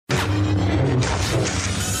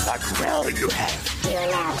Well, you have. You are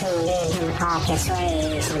now tuned in to Marcus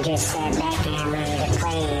Ray, so just sit back and ready to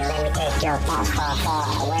play. Let me take your thoughts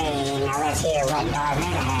far away. Now let's hear what Darth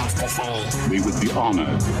Vader has to say. We would be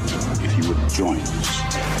honored if you would join us.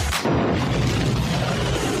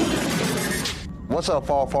 What's up,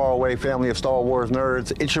 far away family of Star Wars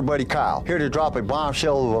nerds? It's your buddy Kyle, here to drop a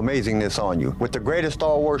bombshell of amazingness on you with the greatest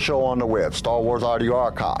Star Wars show on the web, Star Wars Audio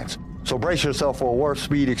Archives. So brace yourself for a warp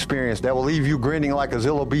speed experience that will leave you grinning like a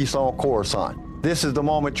Zilla beast on Coruscant. This is the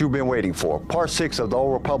moment you've been waiting for, part 6 of the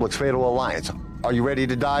Old Republic's Fatal Alliance. Are you ready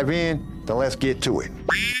to dive in? Then let's get to it.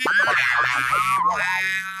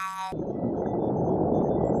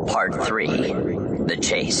 Part 3, The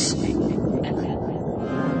Chase.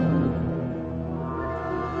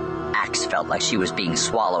 Axe felt like she was being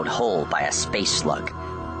swallowed whole by a space slug.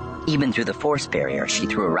 Even through the force barrier she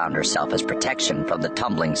threw around herself as protection from the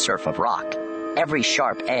tumbling surf of rock, every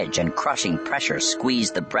sharp edge and crushing pressure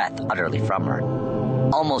squeezed the breath utterly from her.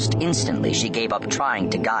 Almost instantly, she gave up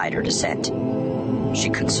trying to guide her descent. She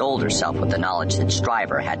consoled herself with the knowledge that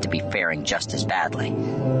Stryver had to be faring just as badly.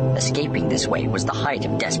 Escaping this way was the height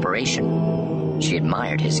of desperation. She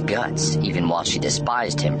admired his guts, even while she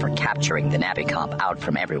despised him for capturing the Navicomp out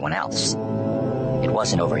from everyone else. It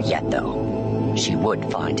wasn't over yet, though. She would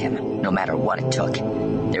find him, no matter what it took.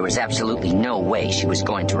 There was absolutely no way she was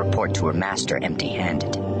going to report to her master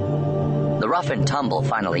empty-handed. The rough and tumble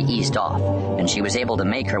finally eased off, and she was able to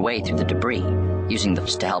make her way through the debris, using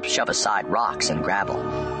those to help shove aside rocks and gravel,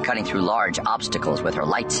 cutting through large obstacles with her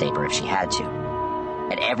lightsaber if she had to.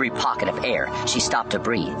 At every pocket of air, she stopped to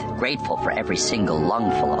breathe, grateful for every single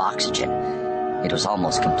lungful of oxygen. It was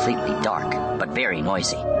almost completely dark, but very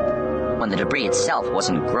noisy. When the debris itself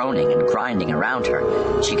wasn't groaning and grinding around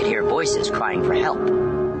her, she could hear voices crying for help.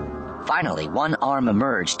 Finally, one arm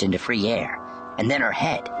emerged into free air, and then her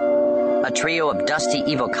head. A trio of dusty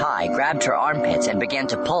Evokai grabbed her armpits and began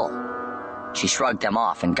to pull. She shrugged them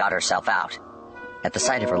off and got herself out. At the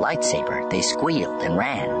sight of her lightsaber, they squealed and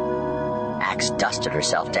ran. Axe dusted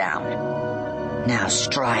herself down. Now,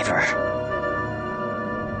 Stryver.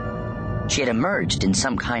 She had emerged in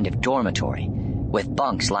some kind of dormitory, with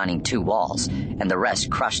bunks lining 2 walls, and the rest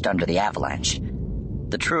crushed under the avalanche.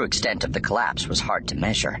 The true extent of the collapse was hard to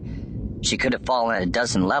measure. She could have fallen at a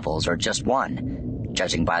dozen levels or just one,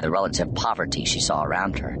 judging by the relative poverty she saw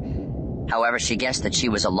around her. However, she guessed that she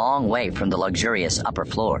was a long way from the luxurious upper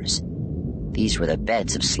floors. These were the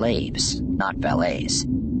beds of slaves, not valets.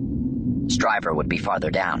 Stryver would be farther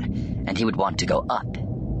down, and he would want to go up.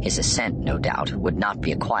 His ascent, no doubt, would not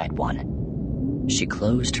be a quiet one. She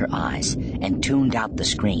closed her eyes and tuned out the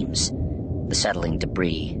screams, the settling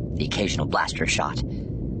debris, the occasional blaster shot.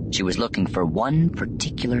 She was looking for one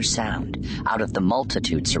particular sound out of the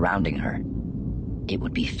multitude surrounding her. It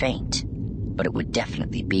would be faint, but it would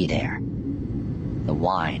definitely be there. The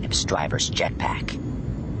whine of Stryver's jetpack.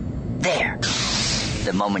 There!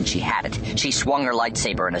 The moment she had it, she swung her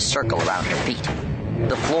lightsaber in a circle around her feet.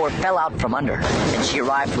 The floor fell out from under her, and she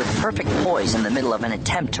arrived with perfect poise in the middle of an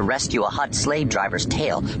attempt to rescue a Hutt slave driver's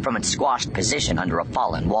tail from its squashed position under a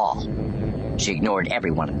fallen wall. She ignored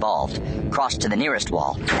everyone involved, crossed to the nearest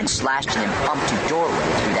wall, and slashed an impromptu doorway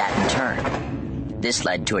through that in turn. This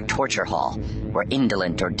led to a torture hall, where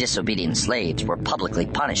indolent or disobedient slaves were publicly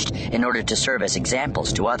punished in order to serve as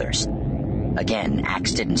examples to others. Again,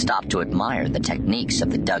 Axe didn't stop to admire the techniques of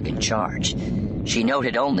the Dug in charge. She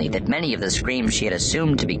noted only that many of the screams she had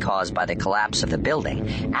assumed to be caused by the collapse of the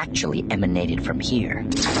building actually emanated from here.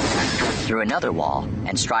 Through another wall,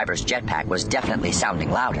 and Stryver's jetpack was definitely sounding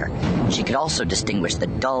louder, she could also distinguish the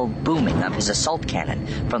dull booming of his assault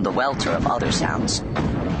cannon from the welter of other sounds.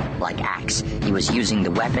 Like Axe, he was using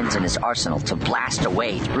the weapons in his arsenal to blast a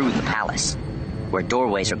way through the palace. Where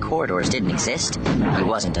doorways or corridors didn't exist, he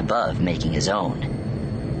wasn't above making his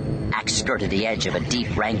own. Axe skirted the edge of a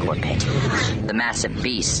deep rancor pit. The massive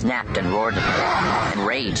beast snapped and roared at her,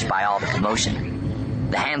 enraged by all the commotion.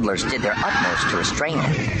 The handlers did their utmost to restrain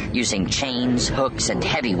him, using chains, hooks, and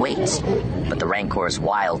heavy weights, but the rancor's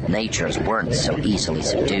wild natures weren't so easily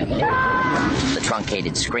subdued. The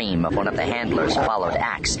truncated scream of one of the handlers followed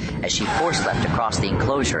Axe as she force-leapt across the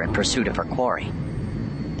enclosure in pursuit of her quarry.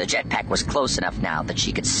 The jetpack was close enough now that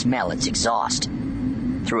she could smell its exhaust.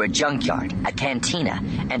 Through a junkyard, a cantina,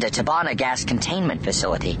 and a Tabana gas containment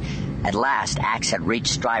facility, at last Axe had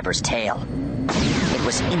reached Stryver's tail. It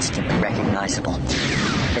was instantly recognizable.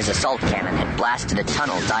 His assault cannon had blasted a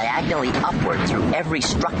tunnel diagonally upward through every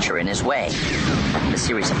structure in his way. A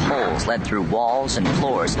series of holes led through walls and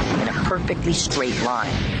floors in a perfectly straight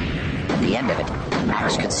line. At the end of it,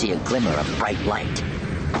 Axe could see a glimmer of bright light.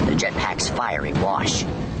 The jetpack's firing wash.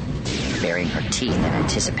 Baring her teeth in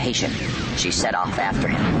anticipation, she set off after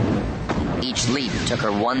him. Each leap took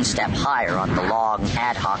her one step higher on the long,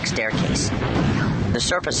 ad hoc staircase. The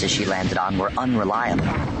surfaces she landed on were unreliable.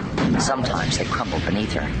 Sometimes they crumbled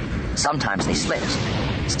beneath her. Sometimes they slipped,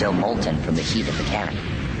 still molten from the heat of the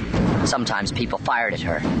cannon. Sometimes people fired at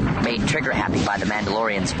her, made trigger-happy by the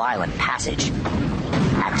Mandalorian's violent passage.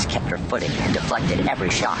 Axe kept her footing and deflected every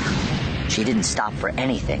shot. She didn't stop for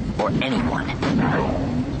anything or anyone.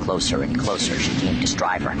 Closer and closer she came to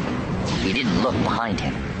Stryver. He didn't look behind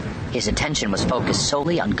him. His attention was focused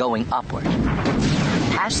solely on going upward.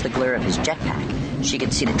 Past the glare of his jetpack, she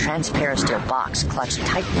could see the transparent steel box clutched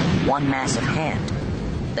tightly in one massive hand.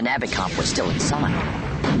 The Navicomp was still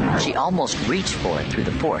inside. She almost reached for it through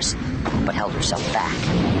the force, but held herself back.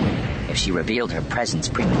 If she revealed her presence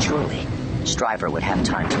prematurely, Stryver would have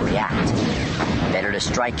time to react. Better to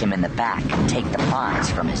strike him in the back and take the prize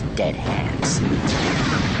from his dead hands.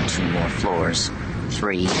 2 more floors.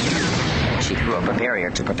 3. She threw up a barrier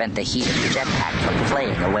to prevent the heat of the jetpack from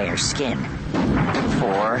flaying away her skin.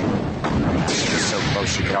 4. She was so close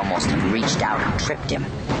she could almost have reached out and tripped him.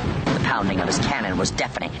 The pounding of his cannon was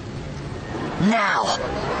deafening. Now!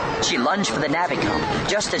 She lunged for the Navicomp,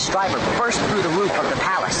 just as Stryver burst through the roof of the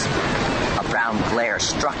palace. A brown glare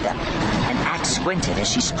struck them, and Axe squinted as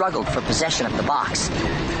she struggled for possession of the box.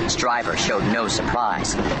 Stryver showed no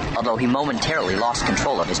surprise, although he momentarily lost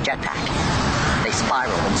control of his jetpack. They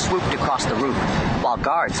spiraled and swooped across the roof, while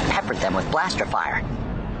guards peppered them with blaster fire.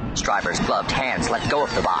 Stryver's gloved hands let go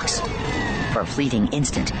of the box. For a fleeting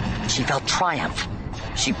instant, she felt triumph.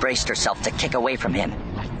 She braced herself to kick away from him.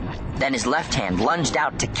 Then his left hand lunged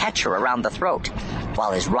out to catch her around the throat,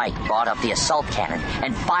 while his right brought up the assault cannon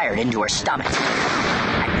and fired into her stomach.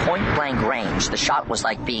 At point-blank range, the shot was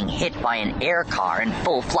like being hit by an air car in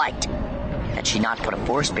full flight. Had she not put a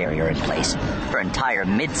force barrier in place, her entire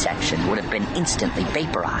midsection would have been instantly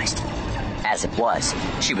vaporized. As it was,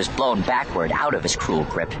 she was blown backward out of his cruel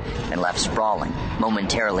grip and left sprawling,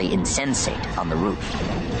 momentarily insensate on the roof.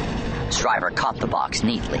 Stryver caught the box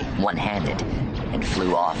neatly, one-handed, and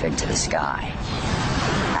flew off into the sky.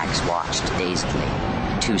 Axe watched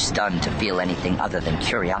dazedly, too stunned to feel anything other than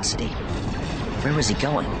curiosity. Where was he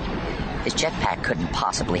going? His jetpack couldn't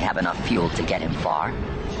possibly have enough fuel to get him far.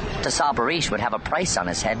 Tassal Barish would have a price on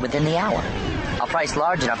his head within the hour, a price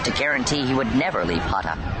large enough to guarantee he would never leave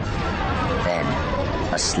Hutta. Then,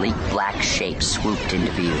 a sleek black shape swooped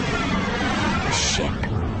into view. A ship.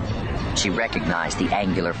 She recognized the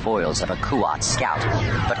angular foils of a Kuat scout,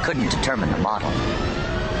 but couldn't determine the model.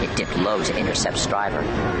 It dipped low to intercept Stryver,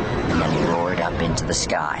 and then roared up into the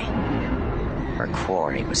sky. Her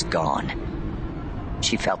quarry was gone.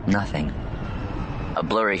 She felt nothing. A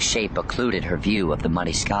blurry shape occluded her view of the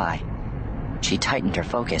muddy sky. She tightened her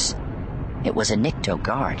focus. It was a Nikto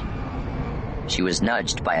guard. She was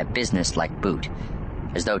nudged by a business-like boot,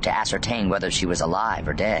 as though to ascertain whether she was alive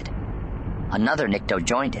or dead. Another Nikto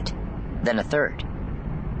joined it, then a third.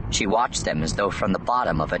 She watched them as though from the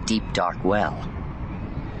bottom of a deep, dark well.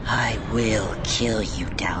 I will kill you,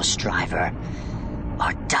 Dal Stryver,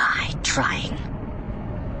 or die trying.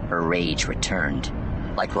 Her rage returned,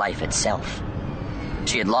 like life itself.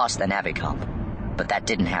 She had lost the Navicomp, but that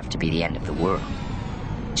didn't have to be the end of the world.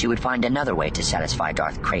 She would find another way to satisfy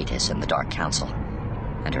Darth Kratos and the Dark Council,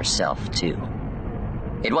 and herself, too.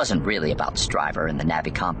 It wasn't really about Stryver and the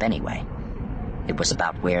Navicomp anyway. It was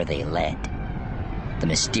about where they led. The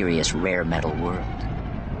mysterious rare metal world.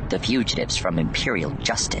 The fugitives from Imperial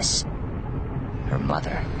justice. Her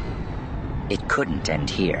mother. It couldn't end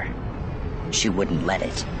here. She wouldn't let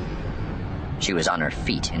it. She was on her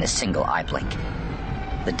feet in a single eye blink.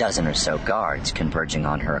 The dozen or so guards converging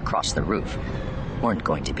on her across the roof weren't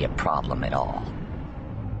going to be a problem at all.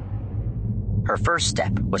 Her first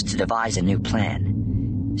step was to devise a new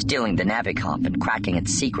plan. Stealing the Navicomp and cracking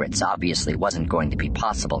its secrets obviously wasn't going to be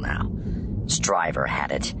possible now. Stryver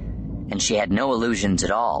had it, and she had no illusions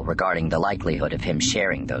at all regarding the likelihood of him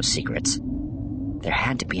sharing those secrets. There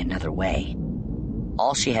had to be another way.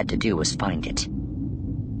 All she had to do was find it.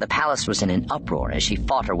 The palace was in an uproar as she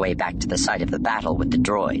fought her way back to the site of the battle with the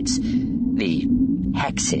droids. The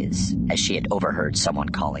hexes, as she had overheard someone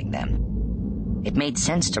calling them. It made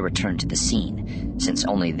sense to return to the scene, since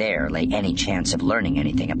only there lay any chance of learning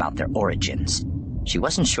anything about their origins. She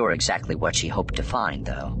wasn't sure exactly what she hoped to find,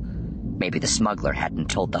 though. Maybe the smuggler hadn't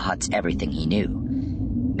told the Hutts everything he knew.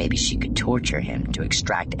 Maybe she could torture him to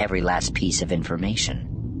extract every last piece of information.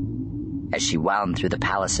 As she wound through the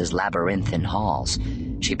palace's labyrinthine halls,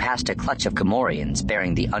 she passed a clutch of Gamorreans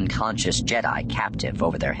bearing the unconscious Jedi captive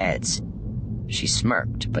over their heads. She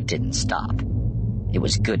smirked, but didn't stop. It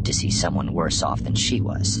was good to see someone worse off than she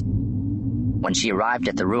was. When she arrived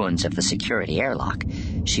at the ruins of the security airlock,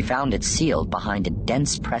 she found it sealed behind a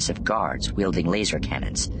dense press of guards wielding laser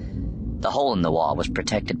cannons. The hole in the wall was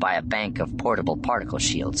protected by a bank of portable particle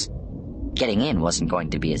shields. Getting in wasn't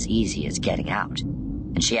going to be as easy as getting out,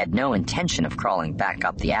 and she had no intention of crawling back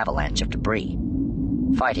up the avalanche of debris.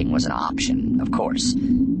 Fighting was an option, of course,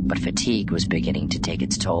 but fatigue was beginning to take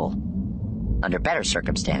its toll. Under better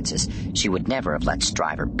circumstances, she would never have let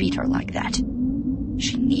Stryver beat her like that.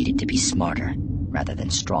 She needed to be smarter rather than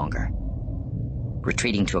stronger.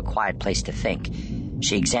 Retreating to a quiet place to think,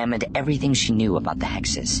 she examined everything she knew about the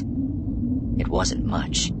hexes. It wasn't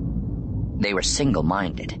much. They were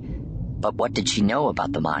single-minded, but what did she know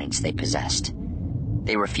about the minds they possessed?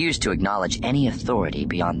 They refused to acknowledge any authority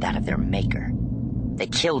beyond that of their maker. They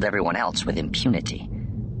killed everyone else with impunity.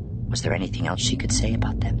 Was there anything else she could say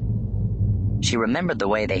about them? She remembered the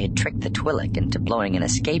way they had tricked the Twi'lek into blowing an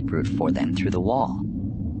escape route for them through the wall.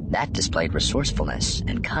 That displayed resourcefulness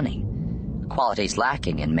and cunning, qualities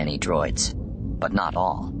lacking in many droids, but not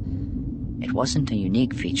all. It wasn't a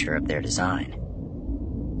unique feature of their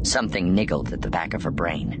design. Something niggled at the back of her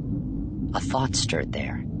brain. A thought stirred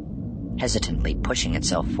there, hesitantly pushing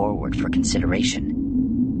itself forward for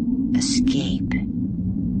consideration. Escape.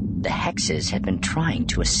 The hexes had been trying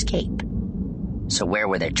to escape. So where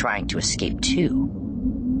were they trying to escape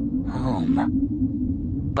to?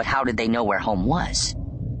 Home. But how did they know where home was?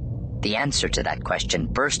 The answer to that question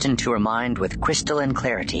burst into her mind with crystalline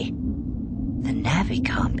clarity. The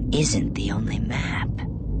Navicomp isn't the only map.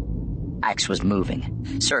 Ax was moving,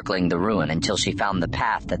 circling the ruin until she found the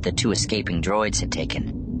path that the two escaping droids had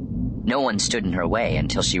taken. No one stood in her way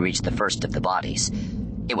until she reached the first of the bodies.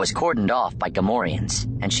 It was cordoned off by Gamorreans,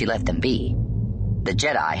 and she let them be. The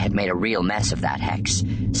Jedi had made a real mess of that hex,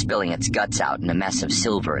 spilling its guts out in a mess of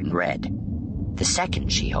silver and red. The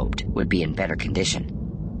second, she hoped, would be in better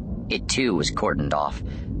condition. It too was cordoned off,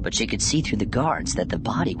 but she could see through the guards that the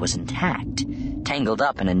body was intact, tangled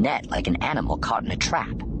up in a net like an animal caught in a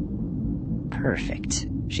trap. Perfect,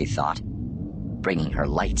 she thought, bringing her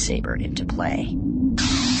lightsaber into play.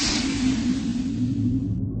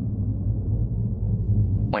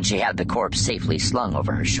 When she had the corpse safely slung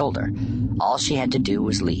over her shoulder, all she had to do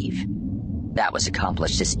was leave. That was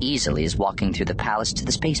accomplished as easily as walking through the palace to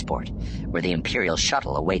the spaceport, where the Imperial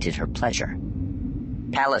shuttle awaited her pleasure.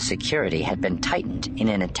 Palace security had been tightened in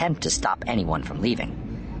an attempt to stop anyone from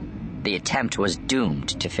leaving. The attempt was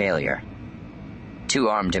doomed to failure. 2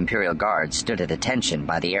 armed Imperial guards stood at attention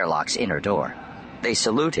by the airlock's inner door. They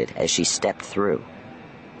saluted as she stepped through.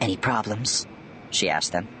 "Any problems?" she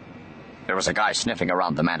asked them. "There was a guy sniffing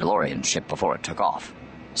around the Mandalorian ship before it took off,"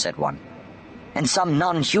 said one. "And some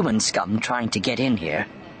non-human scum trying to get in here,"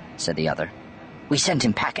 said the other. "We sent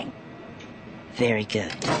him packing." "Very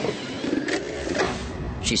good."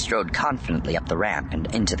 She strode confidently up the ramp and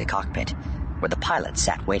into the cockpit, where the pilot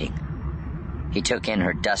sat waiting. He took in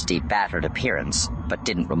her dusty, battered appearance, but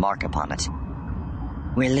didn't remark upon it.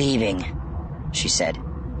 "We're leaving," she said.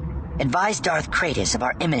 "Advise Darth Kratos of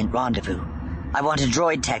our imminent rendezvous. I want a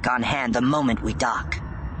droid tech on hand the moment we dock."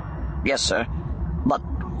 "Yes, sir. But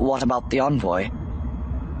what about the envoy?"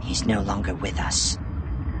 "He's no longer with us."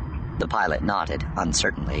 The pilot nodded,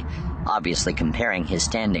 uncertainly, obviously comparing his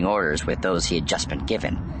standing orders with those he had just been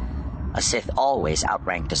given. A Sith always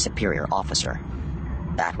outranked a superior officer.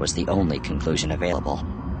 That was the only conclusion available.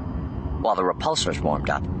 While the repulsors warmed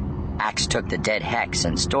up, Ax took the dead hex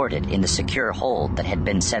and stored it in the secure hold that had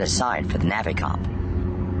been set aside for the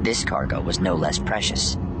Navicomp. This cargo was no less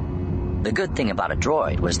precious. The good thing about a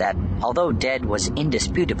droid was that, although dead was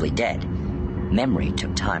indisputably dead, memory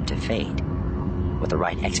took time to fade. With the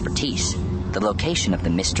right expertise, the location of the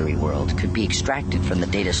mystery world could be extracted from the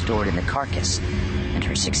data stored in the carcass, and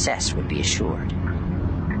her success would be assured.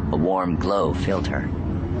 A warm glow filled her,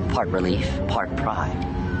 part relief, part pride,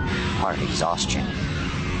 part exhaustion.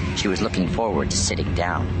 She was looking forward to sitting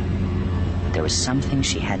down. There was something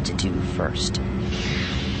she had to do first.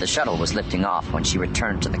 The shuttle was lifting off when she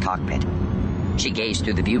returned to the cockpit. She gazed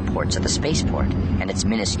through the viewports of the spaceport and its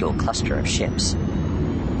minuscule cluster of ships.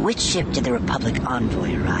 "Which ship did the Republic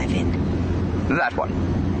envoy arrive in?" "That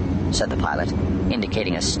one," said the pilot,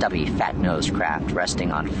 indicating a stubby, fat-nosed craft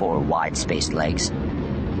resting on 4 wide-spaced legs.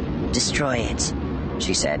 "Destroy it,"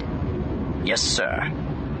 she said. "Yes, sir."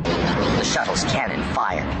 The shuttle's cannon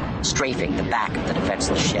fired, strafing the back of the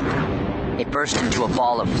defenseless ship. It burst into a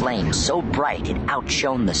ball of flame so bright it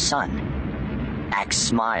outshone the sun. Ax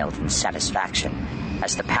smiled in satisfaction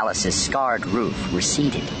as the palace's scarred roof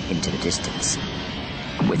receded into the distance.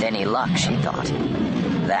 With any luck, she thought,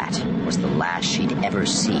 that was the last she'd ever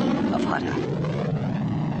see of Hutta.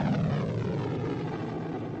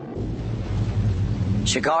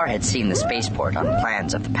 Shigar had seen the spaceport on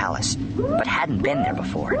plans of the palace, but hadn't been there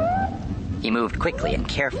before. He moved quickly and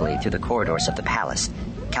carefully through the corridors of the palace,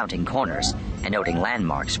 counting corners and noting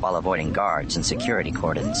landmarks while avoiding guards and security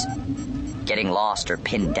cordons. Getting lost or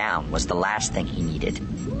pinned down was the last thing he needed.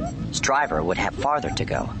 Stryver would have farther to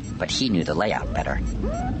go, but he knew the layout better.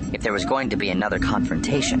 If there was going to be another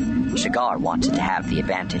confrontation, Shigar wanted to have the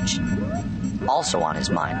advantage. Also on his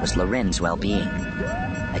mind was Loren's well-being.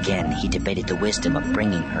 Again, he debated the wisdom of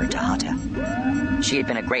bringing her to Hutta. She had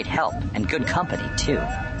been a great help and good company, too.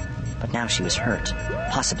 But now she was hurt,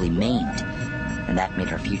 possibly maimed, and that made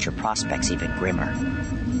her future prospects even grimmer.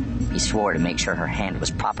 He swore to make sure her hand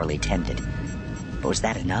was properly tended. But was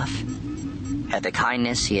that enough? Had the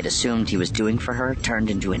kindness he had assumed he was doing for her turned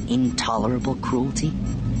into an intolerable cruelty?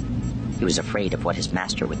 He was afraid of what his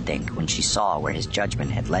master would think when she saw where his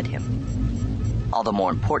judgment had led him. All the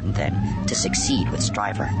more important, then, to succeed with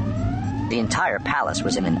Stryver. The entire palace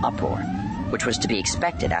was in an uproar, which was to be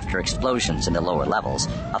expected after explosions in the lower levels,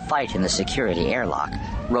 a fight in the security airlock,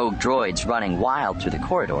 rogue droids running wild through the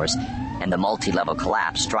corridors, and the multi-level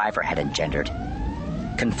collapse Stryver had engendered.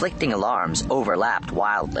 Conflicting alarms overlapped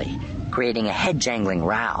wildly, creating a head-jangling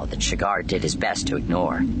row that Shigar did his best to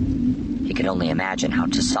ignore. He could only imagine how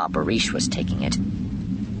Tassah Barish was taking it.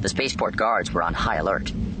 The spaceport guards were on high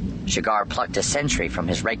alert. Shigar plucked a sentry from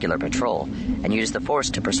his regular patrol and used the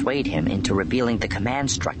Force to persuade him into revealing the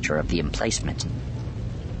command structure of the emplacement.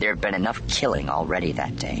 There had been enough killing already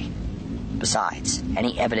that day. Besides,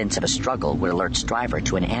 any evidence of a struggle would alert Stryver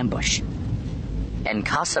to an ambush.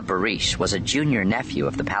 Enkasa Barish was a junior nephew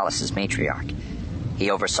of the palace's matriarch.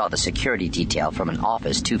 He oversaw the security detail from an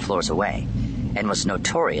office 2 floors away, and was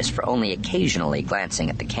notorious for only occasionally glancing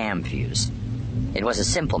at the cam views. It was a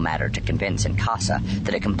simple matter to convince Enkasa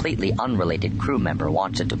that a completely unrelated crew member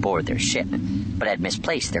wanted to board their ship, but had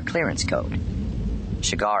misplaced their clearance code.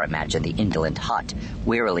 Shigar imagined the indolent Hutt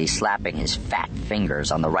wearily slapping his fat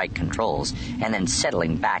fingers on the right controls and then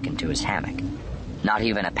settling back into his hammock. Not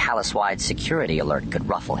even a palace-wide security alert could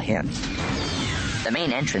ruffle him. The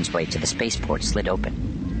main entranceway to the spaceport slid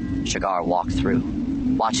open. Shigar walked through,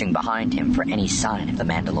 watching behind him for any sign of the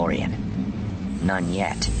Mandalorian. None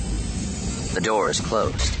yet. The doors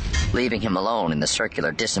closed, leaving him alone in the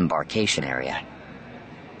circular disembarkation area.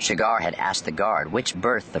 Shigar had asked the guard which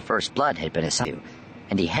berth the First Blood had been assigned to,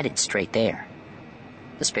 and he headed straight there.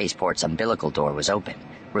 The spaceport's umbilical door was open,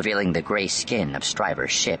 revealing the gray skin of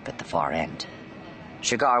Stryver's ship at the far end.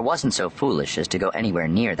 Shigar wasn't so foolish as to go anywhere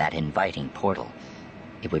near that inviting portal.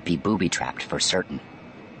 It would be booby-trapped for certain.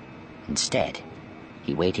 Instead,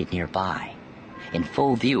 he waited nearby, in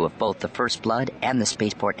full view of both the First Blood and the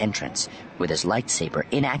spaceport entrance, with his lightsaber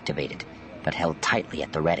inactivated, but held tightly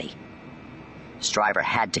at the ready. Stryver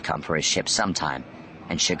had to come for his ship sometime,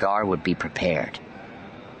 and Shigar would be prepared.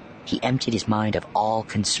 He emptied his mind of all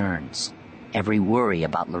concerns, every worry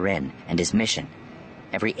about Loren and his mission,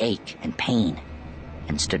 every ache and pain,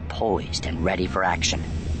 and stood poised and ready for action.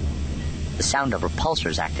 The sound of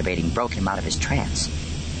repulsors activating broke him out of his trance.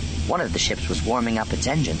 One of the ships was warming up its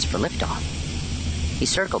engines for liftoff. He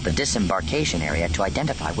circled the disembarkation area to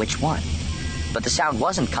identify which one, but the sound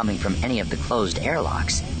wasn't coming from any of the closed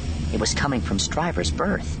airlocks. It was coming from Stryver's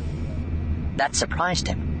berth. That surprised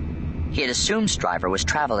him. He had assumed Stryver was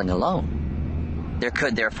traveling alone. There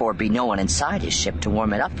could therefore be no one inside his ship to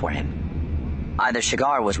warm it up for him. Either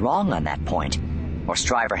Shigar was wrong on that point, or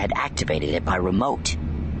Stryver had activated it by remote.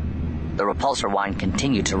 The repulsor whine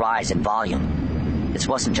continued to rise in volume. This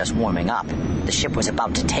wasn't just warming up. The ship was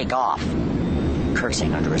about to take off.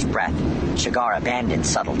 Cursing under his breath, Shigar abandoned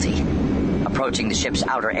subtlety. Approaching the ship's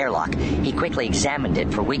outer airlock, he quickly examined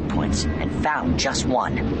it for weak points and found just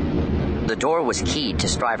one. The door was keyed to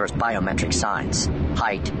Stryver's biometric signs: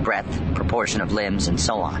 height, breadth, proportion of limbs, and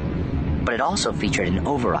so on. But it also featured an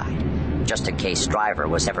override, just in case Stryver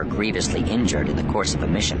was ever grievously injured in the course of a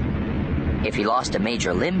mission. If he lost a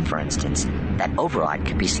major limb, for instance, that override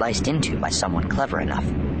could be sliced into by someone clever enough.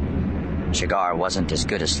 Shigar wasn't as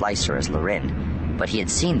good a slicer as Loren, but he had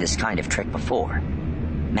seen this kind of trick before.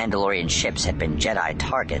 Mandalorian ships had been Jedi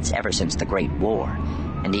targets ever since the Great War,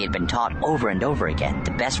 and he had been taught over and over again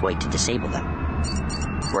the best way to disable them.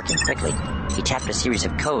 Working quickly, he tapped a series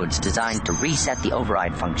of codes designed to reset the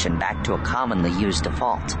override function back to a commonly used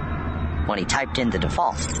default. When he typed in the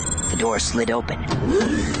default, the door slid open.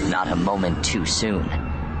 Not a moment too soon.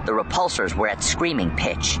 The repulsors were at screaming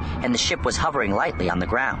pitch, and the ship was hovering lightly on the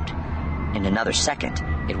ground. In another second,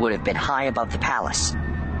 it would have been high above the palace.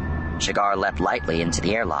 Shigar leapt lightly into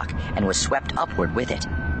the airlock and was swept upward with it.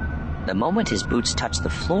 The moment his boots touched the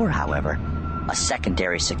floor, however, a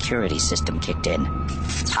secondary security system kicked in.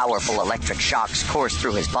 Powerful electric shocks coursed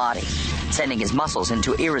through his body, sending his muscles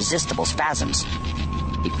into irresistible spasms.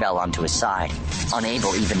 He fell onto his side,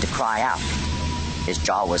 unable even to cry out. His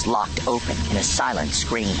jaw was locked open in a silent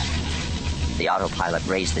scream. The autopilot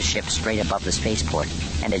raised the ship straight above the spaceport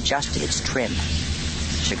and adjusted its trim.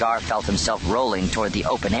 Shigar felt himself rolling toward the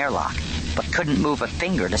open airlock, but couldn't move a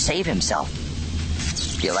finger to save himself.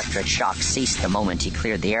 The electric shock ceased the moment he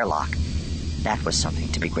cleared the airlock. That was something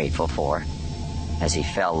to be grateful for, as he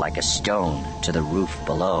fell like a stone to the roof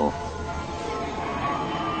below.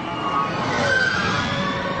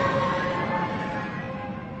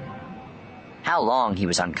 How long he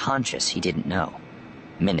was unconscious, he didn't know.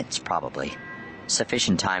 Minutes, probably.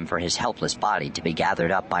 Sufficient time for his helpless body to be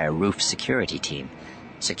gathered up by a roof security team,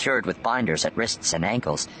 secured with binders at wrists and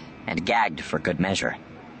ankles, and gagged for good measure.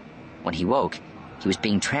 When he woke, he was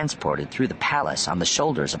being transported through the palace on the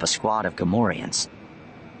shoulders of a squad of Gamorreans.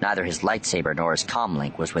 Neither his lightsaber nor his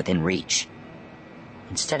comlink was within reach.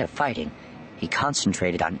 Instead of fighting, he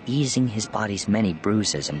concentrated on easing his body's many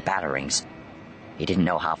bruises and batterings. He didn't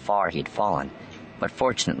know how far he'd fallen, but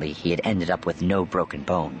fortunately he had ended up with no broken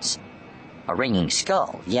bones. A ringing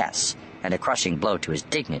skull, yes, and a crushing blow to his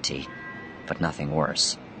dignity, but nothing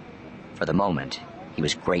worse. For the moment, he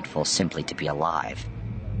was grateful simply to be alive.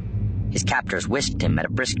 His captors whisked him at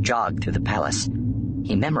a brisk jog through the palace.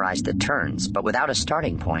 He memorized the turns, but without a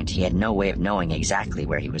starting point, he had no way of knowing exactly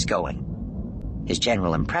where he was going. His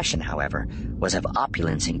general impression, however, was of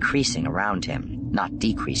opulence increasing around him, not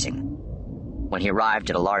decreasing. When he arrived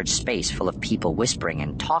at a large space full of people whispering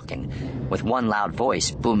and talking, with one loud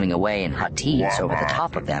voice booming away in Huttese over the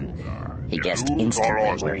top of them, he guessed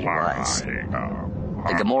instantly where he was.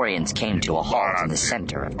 The Gamorreans came to a halt in the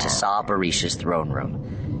center of Tassa Barish's throne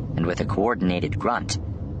room, and with a coordinated grunt,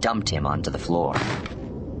 dumped him onto the floor.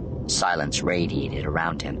 Silence radiated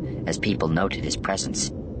around him as people noted his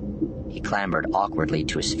presence. He clambered awkwardly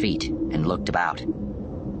to his feet and looked about.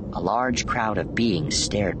 A large crowd of beings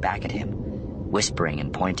stared back at him, whispering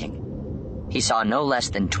and pointing. He saw no less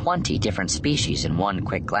than 20 different species in one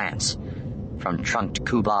quick glance, from trunked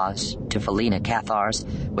Kubas to Felina Cathars,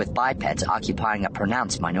 with bipeds occupying a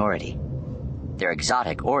pronounced minority. Their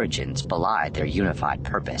exotic origins belied their unified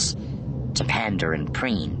purpose, to pander and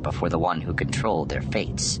preen before the one who controlled their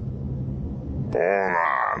fates.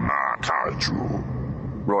 Hola, Nakaju,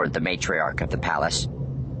 roared the matriarch of the palace.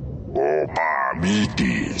 Opa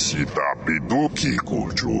miti sita piduki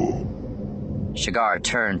kuju. Shigar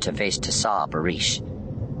turned to face Tassa Barish.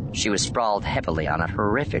 She was sprawled heavily on a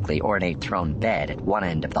horrifically ornate throne bed at one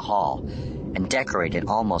end of the hall, and decorated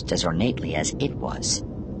almost as ornately as it was.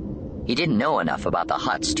 He didn't know enough about the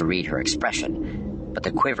Hutts to read her expression, but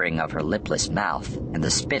the quivering of her lipless mouth and the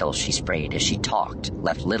spittle she sprayed as she talked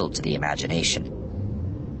left little to the imagination.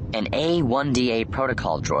 An A-1DA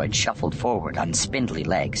protocol droid shuffled forward on spindly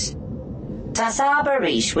legs. Tassa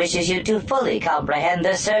Barish wishes you to fully comprehend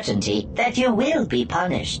the certainty that you will be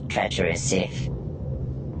punished, treacherous Sith.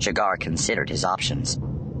 Shigar considered his options.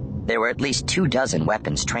 There were at least 24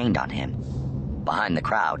 weapons trained on him. Behind the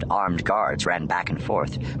crowd, armed guards ran back and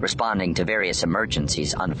forth, responding to various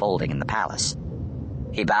emergencies unfolding in the palace.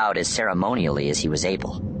 He bowed as ceremonially as he was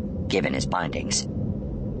able, given his bindings.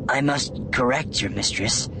 I must correct your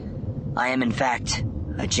mistress. I am, in fact,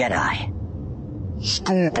 a Jedi.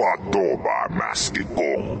 Stupa toba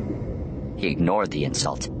maskikong. He ignored the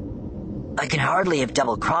insult. I can hardly have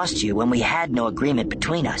double-crossed you when we had no agreement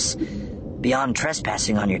between us. Beyond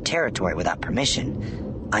trespassing on your territory without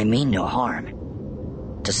permission, I mean no harm.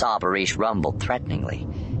 Tassa Barish rumbled threateningly,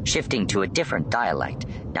 shifting to a different dialect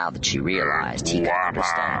now that she realized he could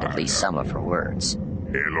understand at least some of her words.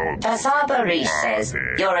 Tassa Barish says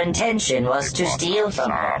your intention was to steal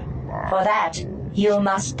from her. For that, you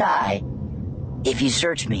must die. If you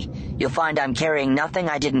search me, you'll find I'm carrying nothing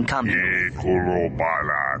I didn't come here.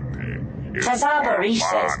 Tassa Barish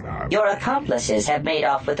says your accomplices have made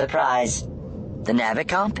off with the prize. The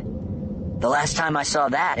Navicomp? The last time I saw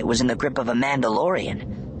that, it was in the grip of a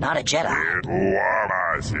Mandalorian, not a Jedi.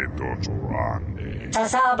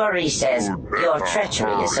 Tassa Barish says your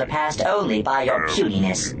treachery is surpassed only by your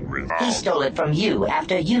puniness. He stole it from you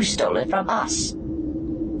after you stole it from us.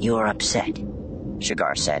 You're upset,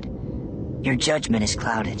 Shigar said. Your judgment is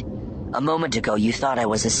clouded. A moment ago you thought I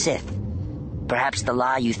was a Sith. Perhaps the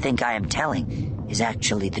lie you think I am telling is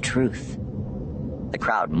actually the truth. The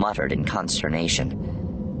crowd muttered in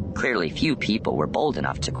consternation. Clearly few people were bold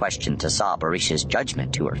enough to question Tassa Barish's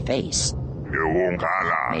judgment to her face.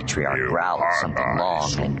 Matriarch growled something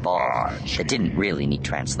long and involved that didn't really need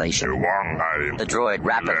translation. The droid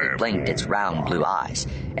rapidly blinked its round blue eyes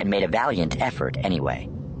and made a valiant effort anyway.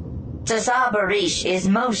 Tazar Barish is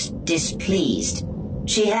most displeased.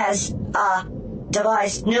 She has,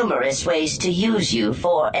 devised numerous ways to use you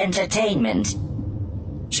for entertainment.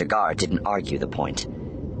 Shigar didn't argue the point.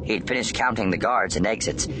 He'd finished counting the guards and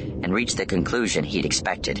exits and reached the conclusion he'd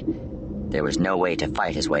expected. There was no way to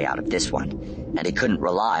fight his way out of this one, and he couldn't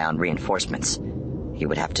rely on reinforcements. He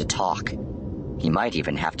would have to talk. He might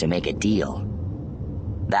even have to make a deal.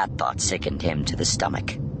 That thought sickened him to the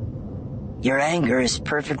stomach. "Your anger is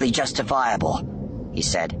perfectly justifiable," he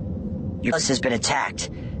said. "Your house has been attacked,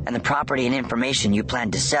 and the property and information you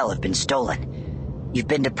planned to sell have been stolen. You've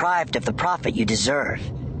been deprived of the profit you deserve.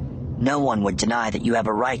 No one would deny that you have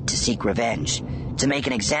a right to seek revenge, to make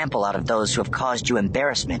an example out of those who have caused you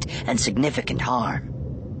embarrassment and significant harm."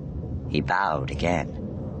 He bowed again.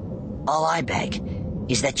 "All I beg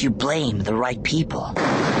is that you blame the right people."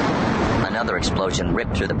 Another explosion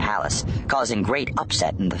ripped through the palace, causing great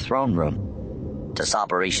upset in the throne room. Tazar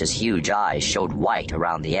Barish's huge eyes showed white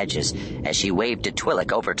around the edges as she waved a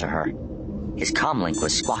Twi'lek over to her. His comlink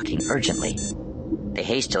was squawking urgently. They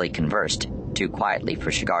hastily conversed, too quietly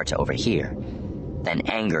for Shigar to overhear. Then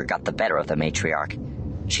anger got the better of the matriarch.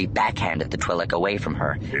 She backhanded the Twi'lek away from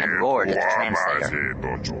her and roared at the translator.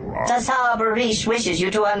 Tazar Barish wishes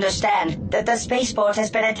you to understand that the spaceport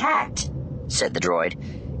has been attacked, said the droid,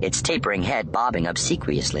 its tapering head bobbing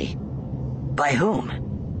obsequiously. "By whom?"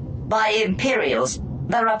 "By Imperials.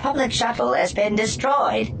 The Republic shuttle has been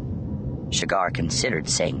destroyed." Shigar considered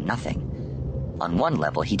saying nothing. On one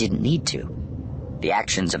level, he didn't need to. The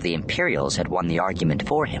actions of the Imperials had won the argument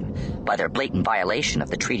for him by their blatant violation of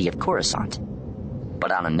the Treaty of Coruscant.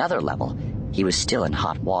 But on another level, he was still in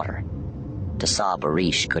hot water. Tazar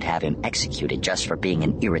Barish could have him executed just for being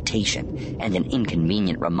an irritation and an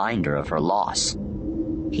inconvenient reminder of her loss.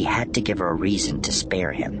 He had to give her a reason to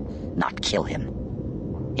spare him, not kill him.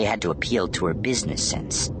 He had to appeal to her business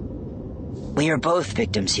sense. "We are both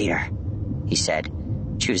victims here," he said,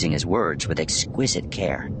 choosing his words with exquisite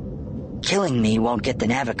care. "Killing me won't get the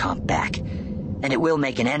Navicomp back, and it will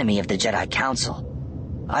make an enemy of the Jedi Council.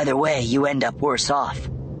 Either way, you end up worse off.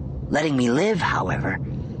 Letting me live, however,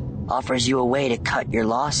 offers you a way to cut your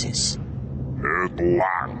losses."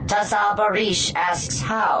 Tazar Barish asks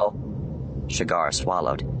how. Shigar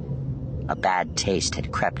swallowed. A bad taste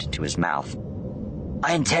had crept into his mouth.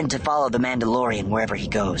 "I intend to follow the Mandalorian wherever he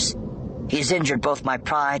goes. He has injured both my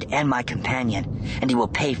pride and my companion, and he will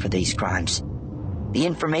pay for these crimes. The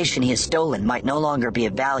information he has stolen might no longer be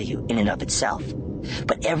of value in and of itself,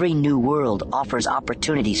 but every new world offers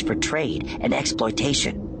opportunities for trade and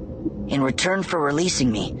exploitation. In return for releasing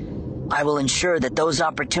me, I will ensure that those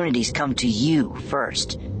opportunities come to you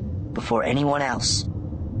first, before anyone else."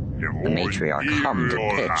 The matriarch hummed a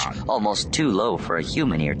pitch almost too low for a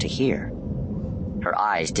human ear to hear. Her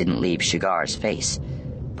eyes didn't leave Shigar's face,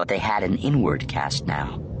 but they had an inward cast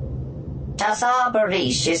now. "Tazar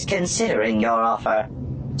Barish is considering your offer,"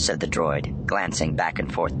 said the droid, glancing back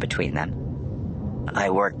and forth between them.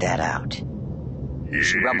 "I worked that out."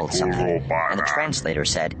 She rumbled something, and the translator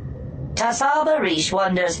said, "Tazar Barish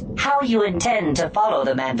wonders how you intend to follow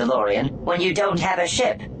the Mandalorian when you don't have a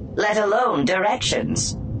ship, let alone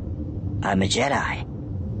directions." "I'm a Jedi."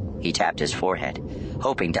 He tapped his forehead,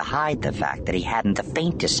 hoping to hide the fact that he hadn't the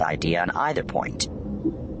faintest idea on either point.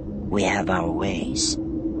 "We have our ways."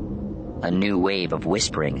 A new wave of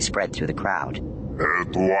whispering spread through the crowd.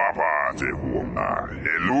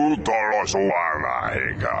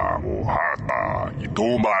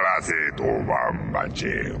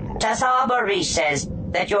 Tazar Barish says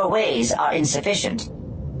that your ways are insufficient.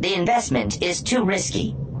 The investment is too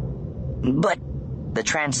risky. "But," the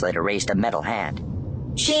translator raised a metal hand.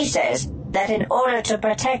 "She says that in order to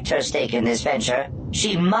protect her stake in this venture,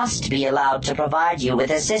 she must be allowed to provide you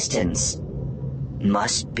with assistance."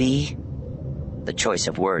 "Must be?" The choice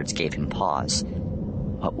of words gave him pause.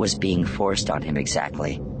 What was being forced on him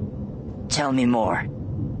exactly? "Tell me more."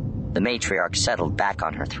 The matriarch settled back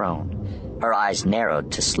on her throne. Her eyes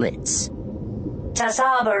narrowed to slits.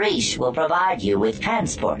 "Tazar Barish will provide you with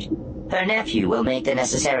transport. Her nephew will make the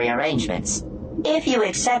necessary arrangements. If you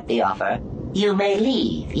accept the offer, you may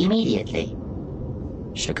leave immediately."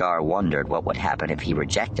 Shigar wondered what would happen if he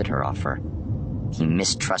rejected her offer. He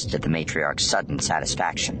mistrusted the matriarch's sudden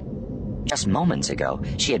satisfaction. Just moments ago,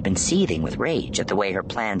 she had been seething with rage at the way her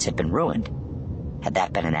plans had been ruined. Had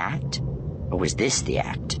that been an act? Or was this the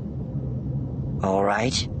act? "All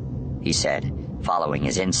right," he said, following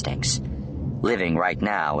his instincts. Living right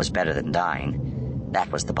now was better than dying.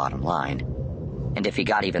 That was the bottom line. And if he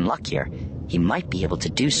got even luckier, he might be able to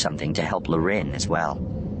do something to help Lorin as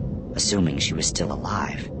well, assuming she was still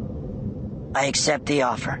alive. I accept the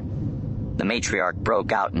offer. The matriarch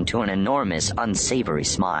broke out into an enormous, unsavory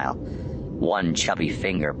smile. One chubby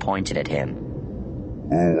finger pointed at him.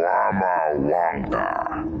 Uama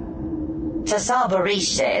Wanda. Tasal Barish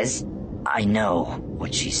says, I know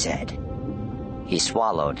what she said. He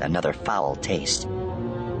swallowed another foul taste.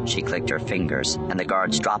 She clicked her fingers, and the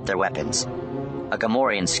guards dropped their weapons. A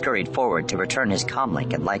Gamorrean scurried forward to return his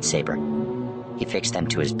comlink and lightsaber. He fixed them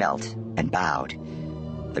to his belt and bowed.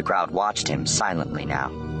 The crowd watched him silently now.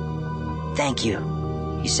 Thank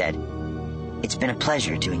you, he said. It's been a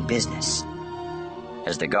pleasure doing business.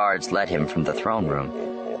 As the guards led him from the throne room,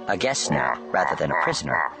 a guest now rather than a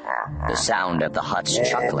prisoner, the sound of the Hutt's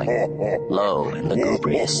chuckling, low and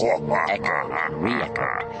lugubrious, echoed and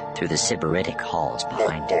re-echoed through the sybaritic halls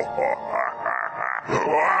behind him.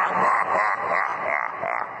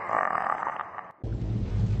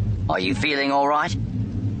 Are you feeling all right?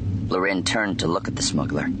 Lorin turned to look at the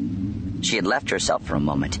smuggler. She had left herself for a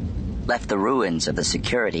moment, left the ruins of the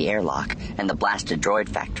security airlock and the blasted droid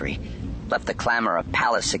factory, left the clamor of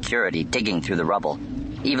palace security digging through the rubble,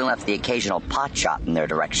 even left the occasional pot shot in their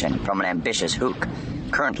direction from an ambitious Hook,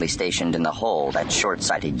 currently stationed in the hole that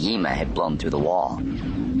short-sighted Yima had blown through the wall.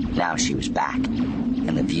 Now she was back,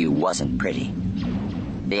 and the view wasn't pretty.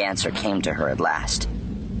 The answer came to her at last.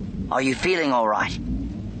 Are you feeling all right?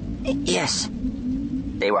 Yes.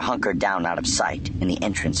 They were hunkered down out of sight in the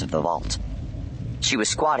entrance of the vault. She was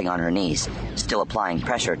squatting on her knees, still applying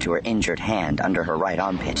pressure to her injured hand under her right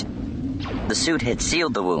armpit. The suit had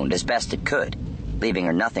sealed the wound as best it could, leaving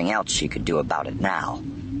her nothing else she could do about it now.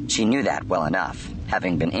 She knew that well enough,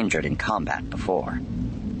 having been injured in combat before.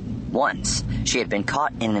 Once, she had been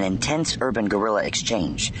caught in an intense urban guerrilla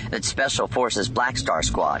exchange that Special Forces Black Star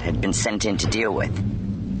Squad had been sent in to deal with.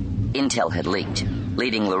 Intel had leaked,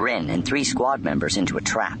 leading Lorin and 3 squad members into a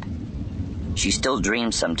trap. She still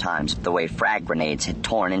dreamed sometimes of the way frag grenades had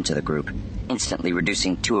torn into the group, instantly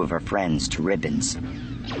reducing 2 of her friends to ribbons.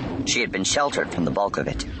 She had been sheltered from the bulk of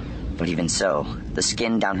it, but even so, the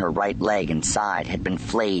skin down her right leg and side had been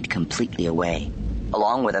flayed completely away,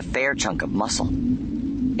 along with a fair chunk of muscle.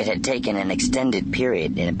 It had taken an extended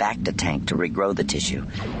period in a Bacta tank to regrow the tissue,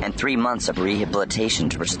 and 3 months of rehabilitation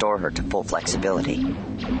to restore her to full flexibility.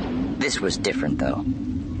 This was different, though,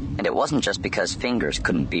 and it wasn't just because fingers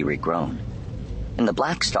couldn't be regrown. In the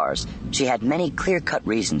Black Stars, she had many clear-cut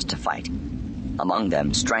reasons to fight, among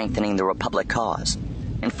them strengthening the Republic cause,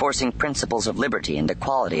 enforcing principles of liberty and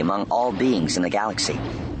equality among all beings in the galaxy,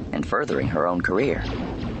 and furthering her own career.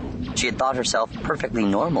 She had thought herself perfectly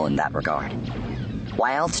normal in that regard.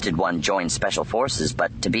 Why else did one join Special Forces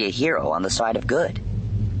but to be a hero on the side of good?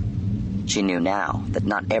 She knew now that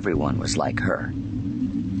not everyone was like her.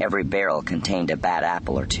 Every barrel contained a bad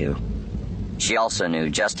apple or two. She also knew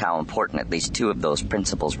just how important at least 2 of those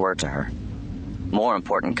principles were to her. More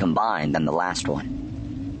important combined than the last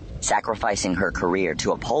one. Sacrificing her career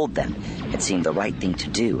to uphold them had seemed the right thing to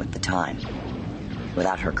do at the time.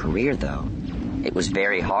 Without her career, though, it was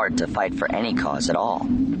very hard to fight for any cause at all.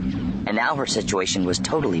 And now her situation was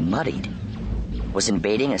totally muddied. Was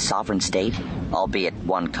invading a sovereign state, albeit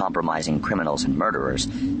one compromising criminals and murderers,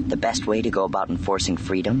 the best way to go about enforcing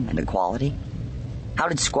freedom and equality? How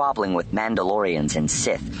did squabbling with Mandalorians and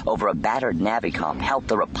Sith over a battered Navicomp help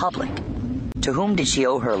the Republic? To whom did she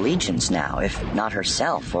owe her allegiance now, if not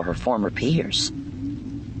herself or her former peers?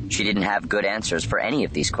 She didn't have good answers for any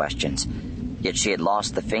of these questions, yet she had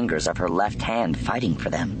lost the fingers of her left hand fighting for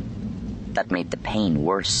them. That made the pain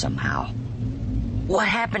worse somehow. What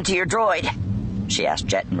happened to your droid? She asked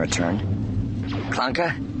Jet in return.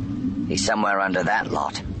 Clunker? He's somewhere under that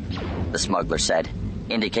lot, the smuggler said,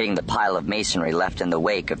 indicating the pile of masonry left in the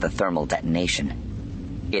wake of the thermal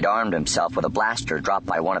detonation. He had armed himself with a blaster dropped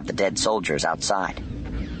by one of the dead soldiers outside.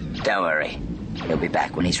 Don't worry. He'll be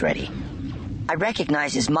back when he's ready. I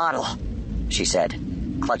recognize his model, she said,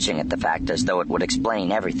 clutching at the fact as though it would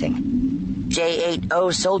explain everything.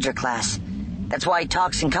 J-80 soldier class. That's why he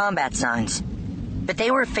talks in combat signs. But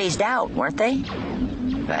they were phased out, weren't they?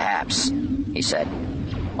 Perhaps, he said.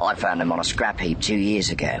 I found him on a scrap heap 2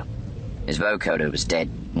 years ago. His vocoder was dead,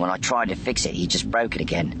 and when I tried to fix it, he just broke it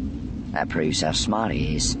again. That proves how smart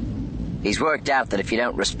he is. He's worked out that if you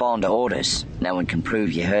don't respond to orders, no one can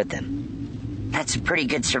prove you heard them. That's a pretty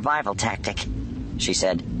good survival tactic, she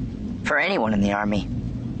said. For anyone in the army.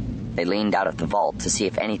 They leaned out of the vault to see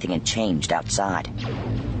if anything had changed outside.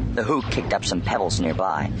 The Hook kicked up some pebbles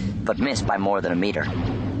nearby, but missed by more than a meter.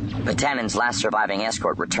 Batanan's last surviving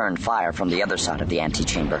escort returned fire from the other side of the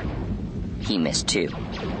antechamber. He missed too.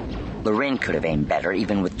 Lorin could have aimed better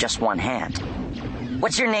even with just one hand.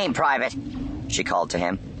 "What's your name, Private?" she called to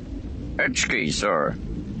him. "Etchke, sir,"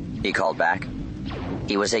 he called back.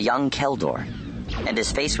 He was a young Keldor, and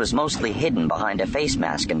his face was mostly hidden behind a face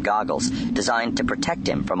mask and goggles designed to protect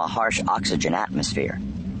him from a harsh oxygen atmosphere.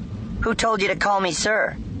 "Who told you to call me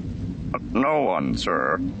sir?" "No one,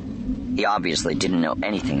 sir." He obviously didn't know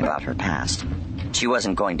anything about her past. She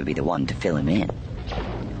wasn't going to be the one to fill him in.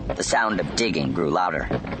 The sound of digging grew louder.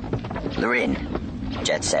 "Lorin,"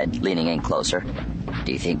 Jet said, leaning in closer,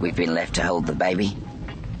 "do you think we've been left to hold the baby?"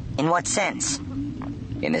 "In what sense?"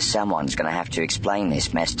 "In the someone's going to have to explain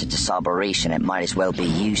this mess to Tasar Barish, and it might as well be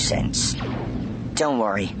you sense." "Don't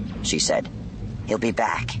worry," she said. "He'll be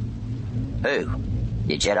back." "Who?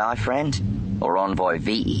 Your Jedi friend? Or Envoy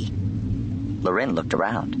VE?" Lorin looked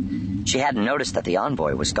around. She hadn't noticed that the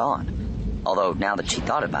envoy was gone, although now that she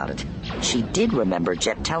thought about it, she did remember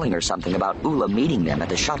Jet telling her something about Ula meeting them at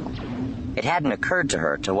the shuttle. It hadn't occurred to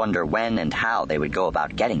her to wonder when and how they would go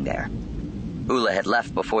about getting there. Ula had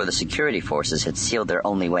left before the security forces had sealed their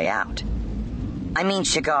only way out. "I mean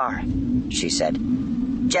Shigar," she said.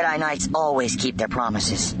 "Jedi Knights always keep their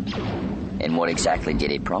promises." "And what exactly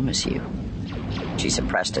did he promise you?" She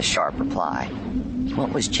suppressed a sharp reply.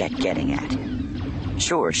 What was Jet getting at?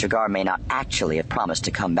 Sure, Shigar may not actually have promised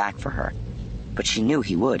to come back for her, but she knew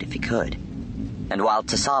he would if he could. And while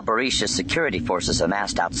Tasar Barish's security forces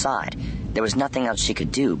amassed outside, there was nothing else she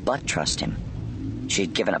could do but trust him. She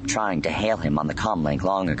had given up trying to hail him on the comlink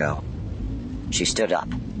long ago. She stood up.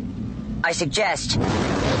 "I suggest..."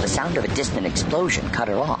 The sound of a distant explosion cut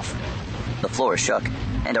her off. The floor shook,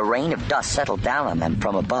 and a rain of dust settled down on them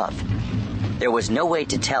from above. There was no way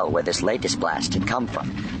to tell where this latest blast had come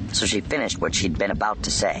from, so she finished what she'd been about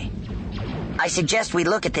to say. "I suggest we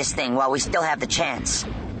look at this thing while we still have the chance."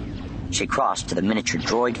 She crossed to the miniature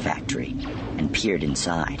droid factory and peered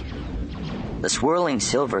inside. The swirling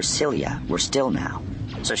silver cilia were still now,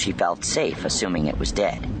 so she felt safe assuming it was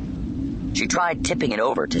dead. She tried tipping it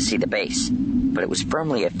over to see the base, but it was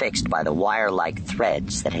firmly affixed by the wire-like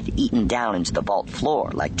threads that had eaten down into the vault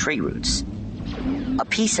floor like tree roots. A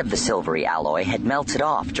piece of the silvery alloy had melted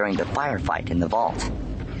off during the firefight in the vault.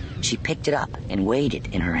 She picked it up and weighed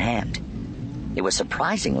it in her hand. It was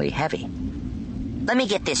surprisingly heavy. "Let me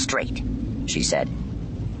get this straight," she said.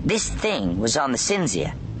 "This thing was on the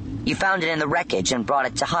Cinzia. You found it in the wreckage and brought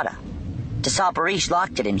it to Hutta. Tasar Barish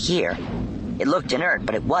locked it in here. It looked inert,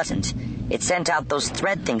 but it wasn't. It sent out those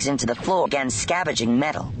thread things into the floor, began scavenging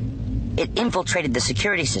metal. It infiltrated the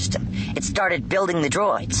security system. It started building the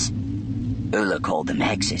droids." Ula called them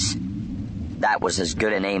hexes. That was as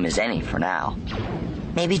good a name as any for now.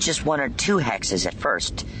 Maybe just 1 or 2 hexes at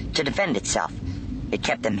first, to defend itself. It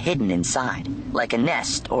kept them hidden inside, like a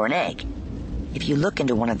nest or an egg. If you look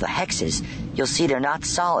into one of the hexes, you'll see they're not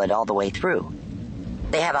solid all the way through.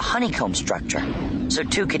 They have a honeycomb structure, so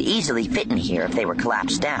 2 could easily fit in here if they were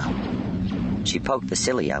collapsed down. She poked the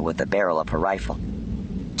cilia with the barrel of her rifle.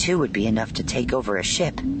 2 would be enough to take over a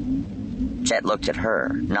ship. Jet looked at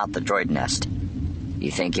her, not the droid nest.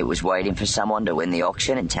 "You think it was waiting for someone to win the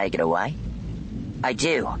auction and take it away?" "I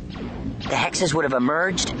do. The hexes would have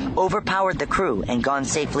emerged, overpowered the crew, and gone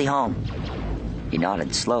safely home." He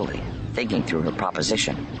nodded slowly, thinking through her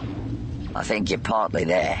proposition. "I think you're partly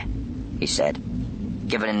there," he said.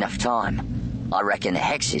 "Given enough time, I reckon the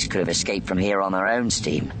hexes could have escaped from here on their own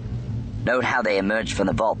steam. Note how they emerged from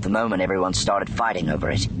the vault the moment everyone started fighting over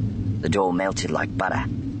it. The door melted like butter,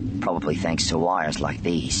 probably thanks to wires like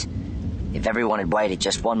these. If everyone had waited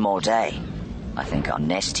just one more day, I think our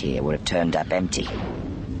nest here would have turned up empty."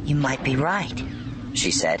 "You might be right,"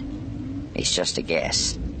 she said. "It's just a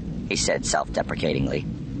guess," he said self-deprecatingly.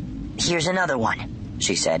 "Here's another one,"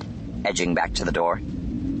 she said, edging back to the door.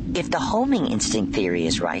 "If the homing instinct theory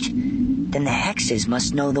is right, then the hexes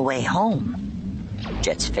must know the way home."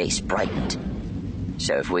 Jet's face brightened.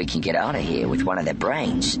 "So if we can get out of here with one of their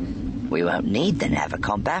brains, we won't need the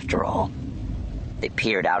Navicomp after all." They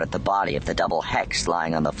peered out at the body of the double hex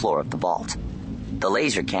lying on the floor of the vault. The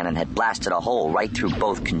laser cannon had blasted a hole right through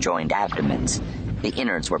both conjoined abdomens. The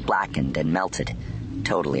innards were blackened and melted,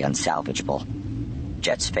 totally unsalvageable.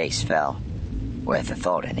 Jet's face fell. Worth a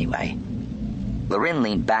thought, anyway. Lorin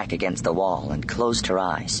leaned back against the wall and closed her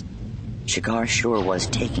eyes. Shigar sure was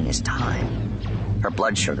taking his time. Her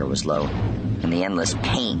blood sugar was low, and the endless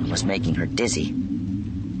pain was making her dizzy.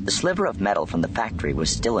 The sliver of metal from the factory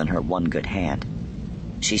was still in her one good hand.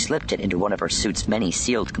 She slipped it into one of her suit's many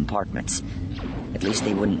sealed compartments. At least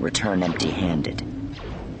they wouldn't return empty-handed.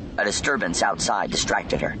 A disturbance outside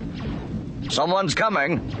distracted her. "Someone's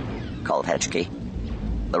coming," called Etchke.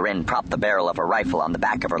 Loren propped the barrel of her rifle on the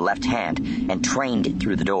back of her left hand and trained it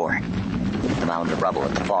through the door. The mound of rubble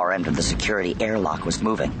at the far end of the security airlock was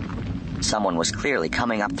moving. Someone was clearly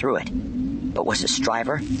coming up through it. But was it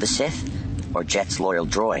Stryver, the Sith, or Jet's loyal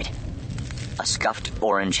droid? A scuffed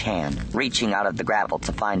orange hand, reaching out of the gravel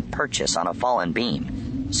to find purchase on a fallen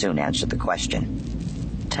beam, soon answered the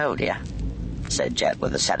question. "Told ya," said Jet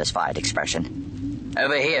with a satisfied expression.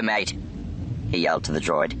 "Over here, mate," he yelled to the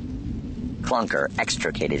droid. Clunker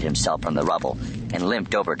extricated himself from the rubble and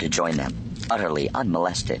limped over to join them, utterly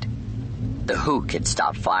unmolested. The Hook had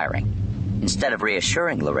stopped firing. Instead of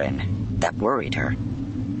reassuring Loren, that worried her.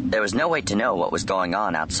 There was no way to know what was going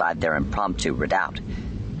on outside their impromptu redoubt.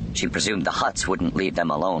 She presumed the Hutts wouldn't leave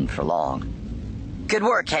them alone for long. "Good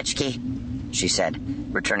work, Hetchkey," she said,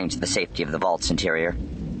 returning to the safety of the vault's interior.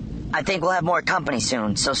 "I think we'll have more company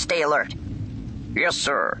soon, so stay alert." "Yes,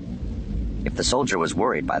 sir." If the soldier was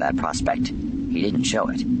worried by that prospect, he didn't show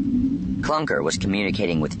it. Clunker was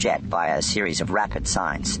communicating with Jet via a series of rapid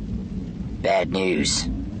signs. "Bad news,"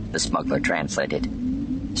 the smuggler translated.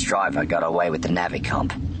 "Stryver got away with the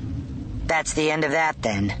Navicomp." "That's the end of that,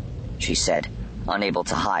 then," she said, unable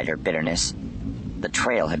to hide her bitterness. The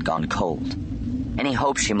trail had gone cold. Any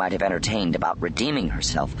hope she might have entertained about redeeming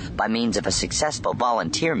herself by means of a successful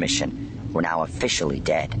volunteer mission were now officially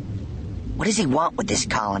dead. What does he want with this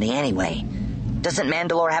colony, anyway? Doesn't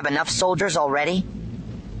Mandalore have enough soldiers already?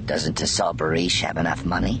 Doesn't Tassal Barish have enough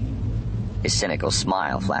money? His cynical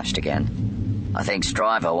smile flashed again. I think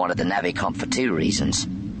Stryver wanted the Navicomp for two reasons.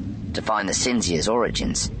 To find the Cinzia's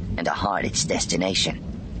origins and to hide its destination.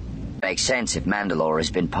 Makes sense if Mandalore has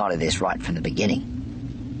been part of this right from the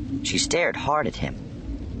beginning. She stared hard at him.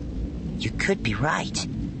 You could be right.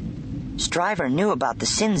 Stryver knew about the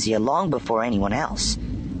Cinzia long before anyone else.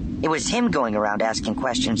 It was him going around asking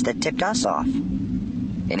questions that tipped us off.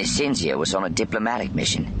 And his Cinzia was on a diplomatic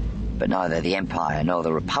mission, but neither the Empire nor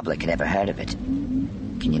the Republic had ever heard of it.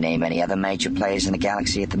 Can you name any other major players in the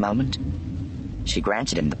galaxy at the moment? She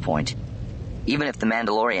granted him the point. Even if the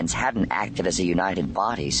Mandalorians hadn't acted as a united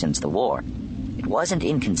body since the war, it wasn't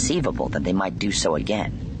inconceivable that they might do so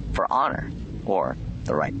again, for honor, or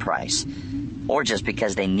the right price, or just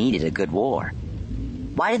because they needed a good war.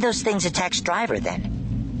 Why did those things attack Stryver,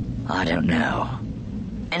 then? I don't know.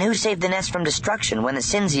 And who saved the nest from destruction when the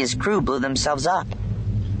Cinzia's crew blew themselves up?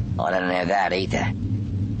 I don't know that either.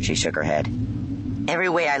 She shook her head. Every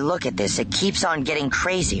way I look at this, it keeps on getting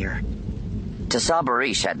crazier. Tassal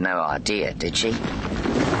Barish had no idea, did she?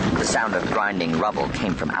 The sound of grinding rubble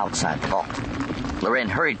came from outside the vault. Loren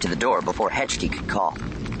hurried to the door before Hetchkey could call.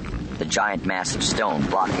 The giant mass of stone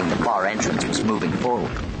blocking the far entrance was moving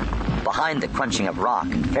forward. Behind the crunching of rock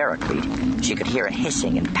and ferrocrete, she could hear a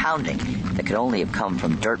hissing and pounding that could only have come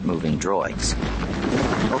from dirt-moving droids.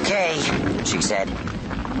 Okay, she said.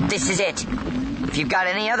 This is it. If you've got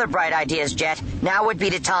any other bright ideas, Jet, now would be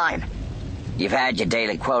the time. You've had your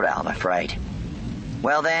daily quota, I'm afraid.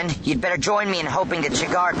 Well then, you'd better join me in hoping that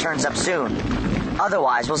Shigar turns up soon.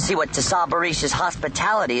 Otherwise, we'll see what Tassal Barish's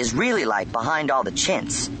hospitality is really like behind all the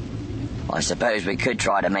chintz. I suppose we could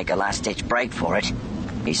try to make a last-ditch break for it,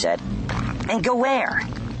 he said. And go where?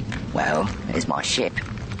 Well, there's my ship.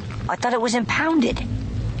 I thought it was impounded.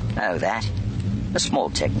 Oh, that? A small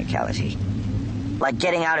technicality. Like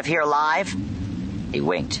getting out of here alive? He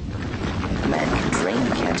winked. A man can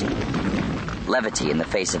dream, can't he? Levity in the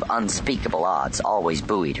face of unspeakable odds always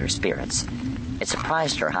buoyed her spirits. It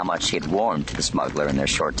surprised her how much she had warmed to the smuggler in their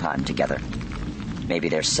short time together. Maybe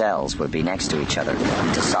their cells would be next to each other in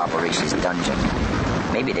Tassal Barish's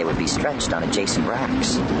dungeon. Maybe they would be stretched on adjacent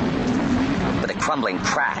racks. With a crumbling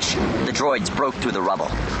crash, the droids broke through the rubble.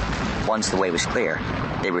 Once the way was clear,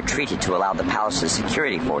 they retreated to allow the palace's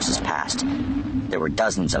security forces past. There were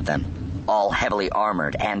dozens of them, all heavily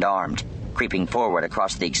armored and armed, creeping forward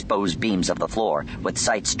across the exposed beams of the floor with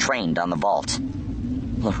sights trained on the vault.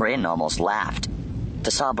 Loren almost laughed.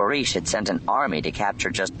 Tassal Barish had sent an army to capture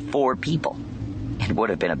just 4 people. It would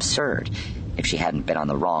have been absurd if she hadn't been on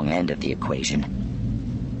the wrong end of the equation.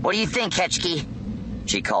 What do you think, Hetchkey?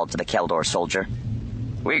 She called to the Keldor soldier.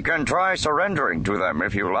 We can try surrendering to them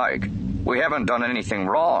if you like. We haven't done anything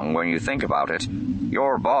wrong when you think about it.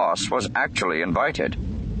 Your boss was actually invited.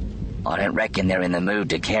 I don't reckon they're in the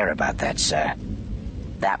mood to care about that, sir.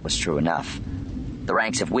 That was true enough. The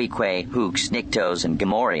ranks of Weequay, Hooks, Niktos, and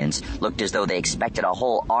Gamorreans looked as though they expected a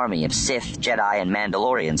whole army of Sith, Jedi, and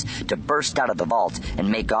Mandalorians to burst out of the vault and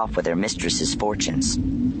make off with their mistress's fortunes.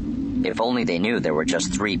 If only they knew there were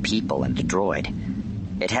just 3 people and a droid.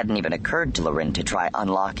 It hadn't even occurred to Loren to try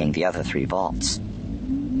unlocking the other 3 vaults.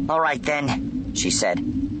 All right, then, she said.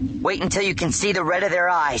 Wait until you can see the red of their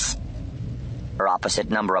eyes. Her opposite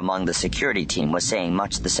number among the security team was saying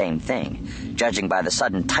much the same thing, judging by the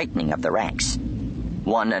sudden tightening of the ranks.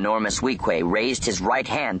 One enormous Weequay raised his right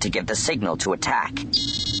hand to give the signal to attack.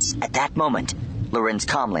 At that moment, Loren's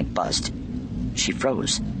comlink buzzed. She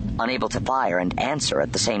froze, unable to fire and answer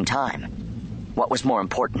at the same time. What was more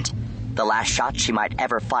important, the last shot she might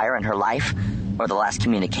ever fire in her life, or the last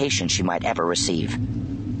communication she might ever receive?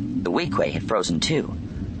 The Weequay had frozen too.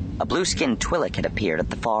 A blue-skinned Twi'lek had appeared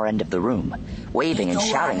at the far end of the room, waving and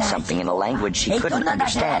shouting something in a language she couldn't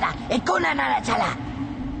understand.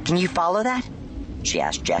 Can you follow that? She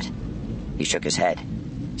asked Jet. He shook his head.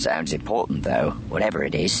 Sounds important, though, whatever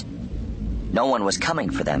it is. No one was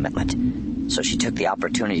coming for them, so she took the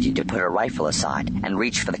opportunity to put her rifle aside and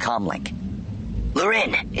reach for the comlink.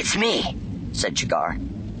 Loren, it's me, said Jagar.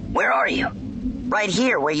 Where are you? Right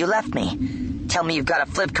here, where you left me. Tell me you've got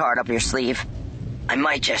a flip card up your sleeve. I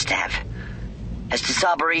might just have. Has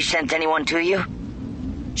Tasabari sent anyone to you?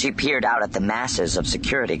 She peered out at the masses of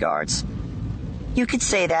security guards. You could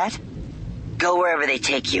say that. Go wherever they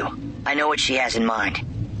take you. I know what she has in mind.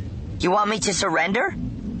 You want me to surrender?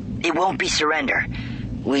 It won't be surrender.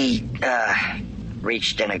 We,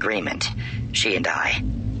 reached an agreement. She and I.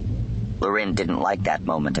 Loren didn't like that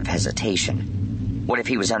moment of hesitation. What if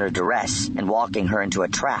he was under duress and walking her into a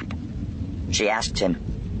trap? She asked him,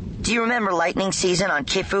 Do you remember lightning season on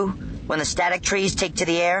Kifu, when the static trees take to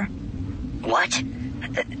the air? What?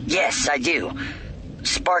 Yes, I do.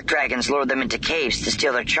 Spark dragons lured them into caves to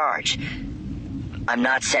steal their charge. I'm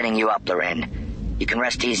not setting you up, Loren. You can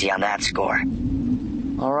rest easy on that score.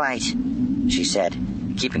 All right, she said,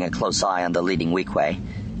 keeping a close eye on the leading Weequay.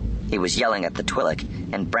 He was yelling at the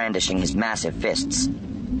Twi'lek and brandishing his massive fists.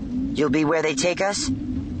 You'll be where they take us?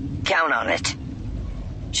 Count on it.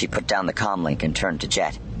 She put down the comlink and turned to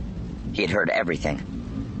Jet. He had heard everything.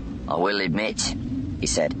 I will admit, he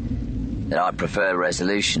said, that I prefer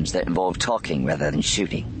resolutions that involve talking rather than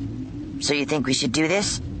shooting. So you think we should do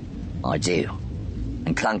this? I do.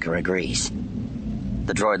 And Clunker agrees.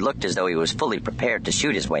 The droid looked as though he was fully prepared to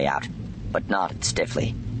shoot his way out, but nodded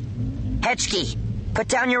stiffly. Hetchkey, put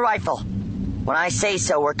down your rifle. When I say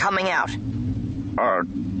so, we're coming out.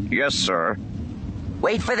 Yes, sir.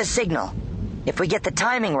 Wait for the signal. If we get the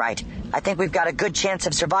timing right, I think we've got a good chance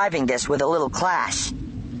of surviving this with a little class.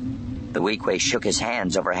 The Weequay shook his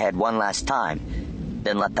hands overhead one last time,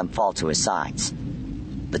 then let them fall to his sides.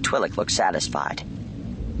 The Twi'lek looked satisfied.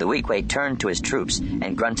 The Weequay turned to his troops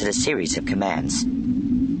and grunted a series of commands.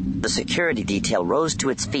 The security detail rose to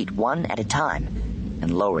its feet one at a time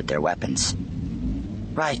and lowered their weapons.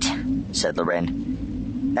 Right, said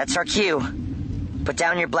Loren. That's our cue. Put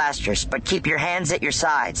down your blasters, but keep your hands at your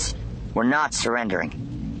sides. We're not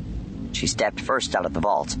surrendering. She stepped first out of the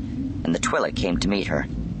vault, and the Twi'lek came to meet her.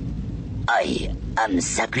 I am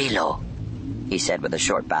Sagrilo, he said with a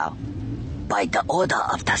short bow. By the order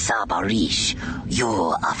of Tasabarish, you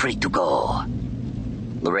are free to go.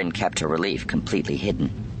 Loren kept her relief completely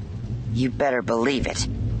hidden. You better believe it.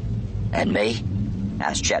 And me?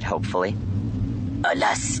 Asked Jet hopefully.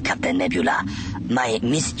 Alas, Captain Nebula, my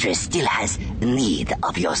mistress still has need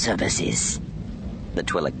of your services. The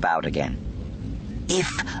Twi'lek bowed again.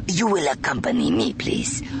 If you will accompany me,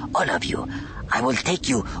 please, all of you, I will take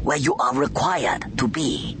you where you are required to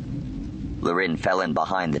be. Loren fell in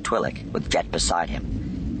behind the Twi'lek, with Jet beside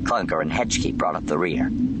him. Clunker and Hetchkey brought up the rear.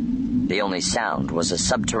 The only sound was a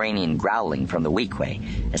subterranean growling from the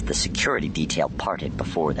Weequay as the security detail parted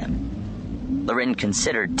before them. Loren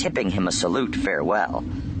considered tipping him a salute farewell,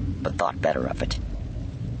 but thought better of it.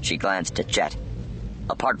 She glanced at Jet.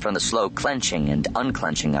 Apart from the slow clenching and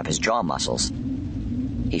unclenching of his jaw muscles,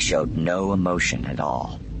 he showed no emotion at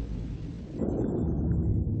all.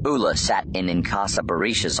 Ula sat in Inkasa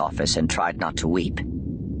Barish's office and tried not to weep.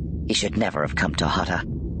 He should never have come to Hutta.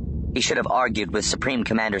 He should have argued with Supreme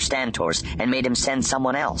Commander Stantors and made him send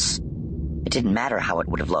someone else. It didn't matter how it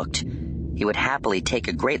would have looked. He would happily take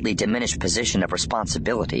a greatly diminished position of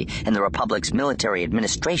responsibility in the Republic's military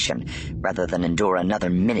administration rather than endure another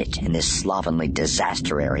minute in this slovenly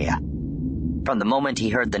disaster area. From the moment he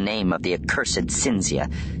heard the name of the accursed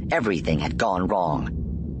Cinzia, everything had gone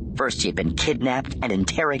wrong. First he had been kidnapped and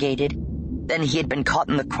interrogated. Then he had been caught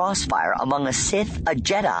in the crossfire among a Sith, a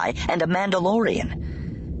Jedi, and a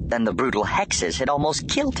Mandalorian. Then the brutal Hexes had almost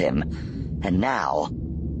killed him. And now...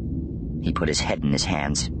 He put his head in his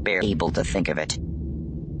hands, barely able to think of it.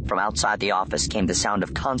 From outside the office came the sound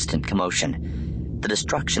of constant commotion. The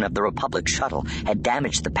destruction of the Republic shuttle had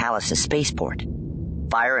damaged the palace's spaceport.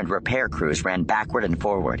 Fire and repair crews ran backward and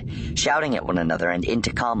forward, shouting at one another and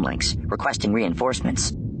into comlinks, requesting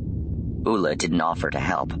reinforcements. Ula didn't offer to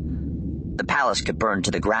help. The palace could burn to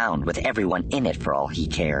the ground with everyone in it for all he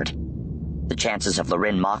cared. The chances of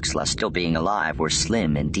Lorin Moxla still being alive were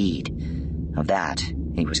slim indeed. Of that,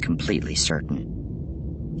 he was completely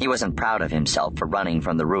certain. He wasn't proud of himself for running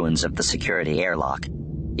from the ruins of the security airlock.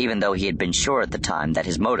 Even though he had been sure at the time that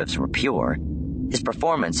his motives were pure, his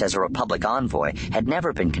performance as a Republic envoy had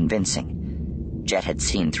never been convincing. Jet had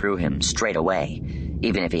seen through him straight away,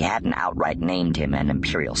 even if he hadn't outright named him an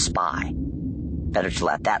Imperial spy. Better to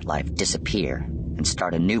let that life disappear and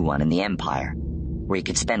start a new one in the Empire, where he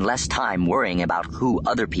could spend less time worrying about who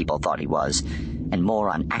other people thought he was, and more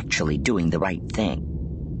on actually doing the right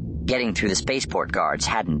thing. Getting through the spaceport guards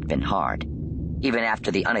hadn't been hard. Even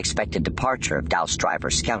after the unexpected departure of Douse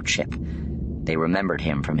Driver's scout ship, they remembered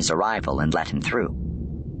him from his arrival and let him through.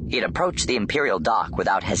 He had approached the Imperial dock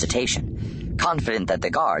without hesitation, confident that the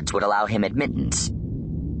guards would allow him admittance.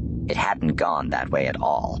 It hadn't gone that way at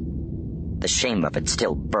all. The shame of it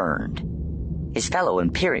still burned. His fellow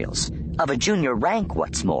Imperials, of a junior rank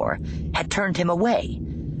what's more, had turned him away,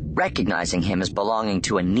 recognizing him as belonging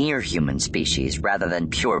to a near-human species rather than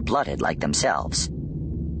pure-blooded like themselves.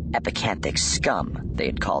 Epicanthic scum, they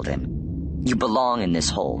had called him. You belong in this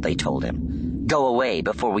hole, they told him. Go away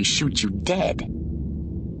before we shoot you dead.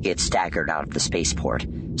 He had staggered out of the spaceport,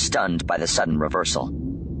 stunned by the sudden reversal.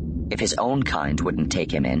 If his own kind wouldn't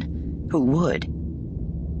take him in, who would?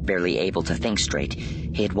 Barely able to think straight,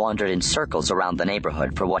 he had wandered in circles around the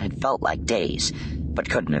neighborhood for what had felt like days, but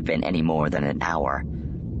couldn't have been any more than an hour.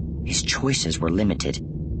 His choices were limited.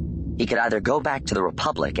 He could either go back to the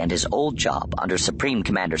Republic and his old job under Supreme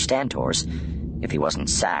Commander Stantors, if he wasn't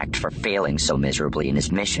sacked for failing so miserably in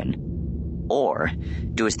his mission, or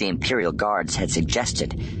do as the Imperial Guards had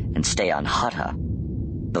suggested and stay on Hutta.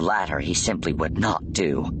 The latter he simply would not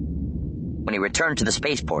do. When he returned to the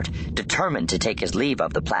spaceport, determined to take his leave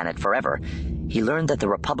of the planet forever, he learned that the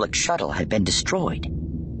Republic shuttle had been destroyed.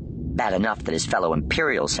 Bad enough that his fellow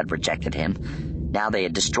Imperials had rejected him. Now they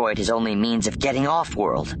had destroyed his only means of getting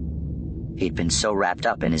off-world. He'd been so wrapped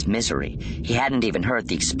up in his misery, he hadn't even heard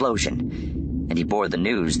the explosion, and he bore the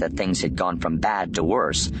news that things had gone from bad to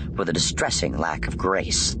worse with a distressing lack of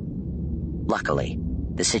grace. Luckily,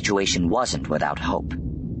 the situation wasn't without hope.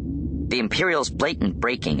 The Imperials' blatant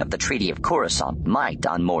breaking of the Treaty of Coruscant might,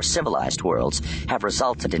 on more civilized worlds, have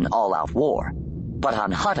resulted in all-out war, but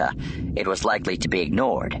on Hutta, it was likely to be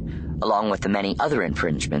ignored, along with the many other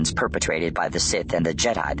infringements perpetrated by the Sith and the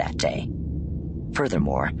Jedi that day.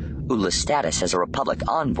 Furthermore, Ula's status as a Republic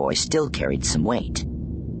envoy still carried some weight.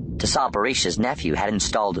 Tassa Barish's nephew had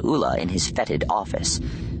installed Ula in his fetid office,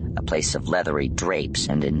 a place of leathery drapes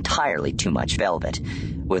and entirely too much velvet,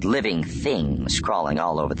 with living things crawling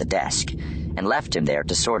all over the desk, and left him there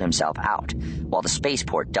to sort himself out, while the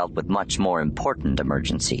spaceport dealt with much more important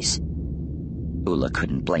emergencies. Ula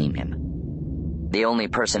couldn't blame him. The only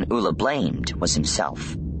person Ula blamed was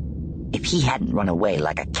himself. If he hadn't run away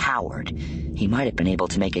like a coward, he might have been able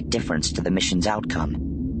to make a difference to the mission's outcome.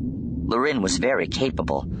 Lorin was very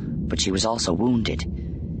capable, but she was also wounded.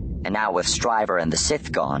 And now with Stryver and the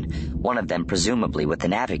Sith gone, one of them presumably with the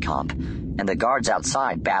Navicomp, and the guards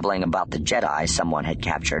outside babbling about the Jedi someone had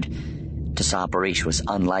captured, Tassa Barish was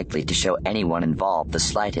unlikely to show anyone involved the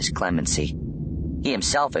slightest clemency. He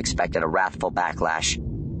himself expected a wrathful backlash.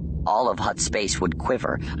 All of Hutt space would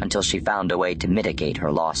quiver until she found a way to mitigate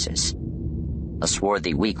her losses. A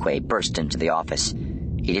swarthy Weequay burst into the office.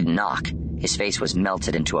 He didn't knock. His face was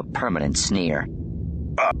melted into a permanent sneer.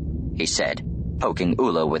 He said, poking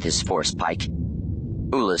Ula with his force pike.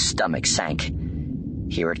 Ula's stomach sank.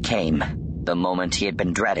 Here it came, the moment he had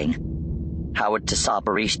been dreading. How would Tassa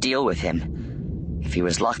Barish deal with him? If he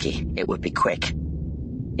was lucky, it would be quick.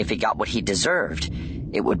 If he got what he deserved,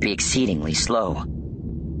 it would be exceedingly slow.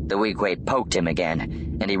 The Weequay poked him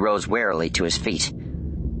again, and he rose warily to his feet.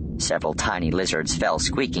 Several tiny lizards fell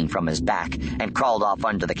squeaking from his back and crawled off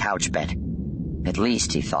under the couch bed. At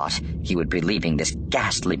least, he thought, he would be leaving this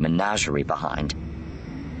ghastly menagerie behind.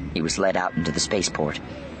 He was led out into the spaceport,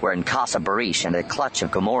 where Nkasa Barish and a clutch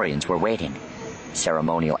of Gamorreans were waiting,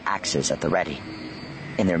 ceremonial axes at the ready.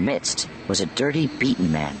 In their midst was a dirty,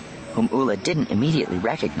 beaten man, whom Ula didn't immediately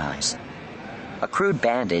recognize. A crude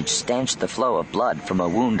bandage stanched the flow of blood from a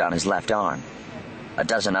wound on his left arm. A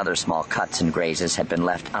dozen other small cuts and grazes had been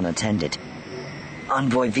left unattended.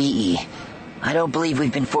 Envoy VE, I don't believe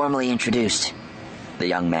we've been formally introduced, the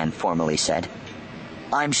young man formally said.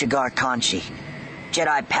 I'm Shigar Kanchi,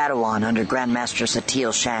 Jedi Padawan under Grandmaster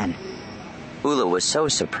Satil Shan. Ula was so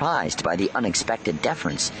surprised by the unexpected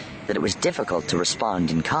deference that it was difficult to respond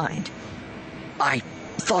in kind. I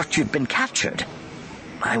thought you'd been captured.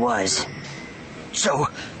 I was. So,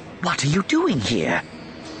 what are you doing here?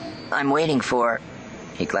 I'm waiting for...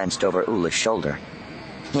 He glanced over Ula's shoulder.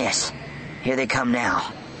 Yes, here they come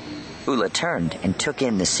now. Ula turned and took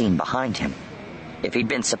in the scene behind him. If he'd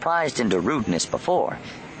been surprised into rudeness before,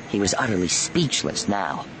 he was utterly speechless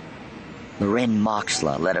now. Loren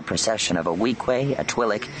Moxla led a procession of a Weequay, a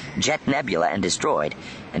Twi'lek, Jet Nebula and his droid,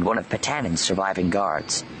 and one of Patanen's surviving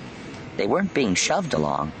guards. They weren't being shoved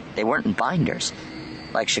along. They weren't in binders.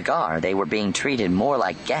 Like Shigar, they were being treated more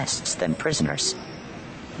like guests than prisoners.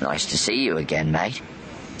 "Nice to see you again, mate,"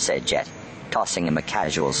 said Jet, tossing him a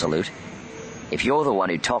casual salute. "If you're the one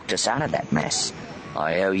who talked us out of that mess,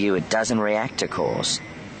 I owe you a dozen reactor cores."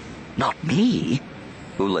 "Not me."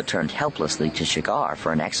 Ula turned helplessly to Shigar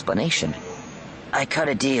for an explanation. "I cut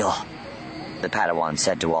a deal," the Padawan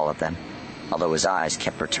said to all of them, although his eyes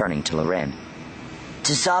kept returning to Loren.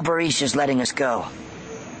 "Tasa Barish is letting us go."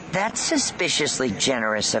 "That's suspiciously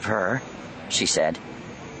generous of her," she said.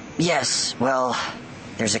 "Yes, well,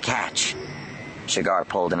 there's a catch." Shigar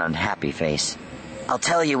pulled an unhappy face. "I'll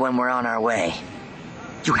tell you when we're on our way."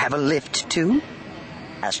 "You have a lift, too?"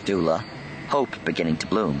 asked Ula, hope beginning to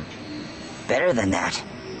bloom. "Better than that,"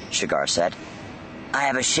 Shigar said. "I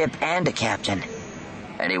have a ship and a captain."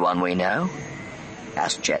 "Anyone we know?"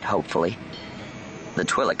 asked Jet hopefully. The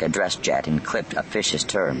Twi'lek addressed Jet in clipped officious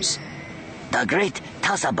terms. "The great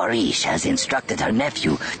Tasa Barish has instructed her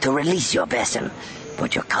nephew to release your vessel,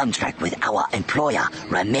 but your contract with our employer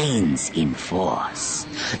remains in force.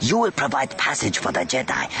 You will provide passage for the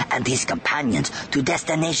Jedi and his companions to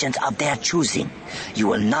destinations of their choosing. You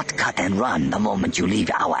will not cut and run the moment you leave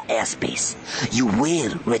our airspace. You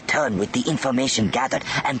will return with the information gathered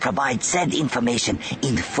and provide said information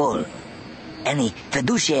in full. Any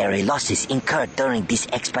fiduciary losses incurred during this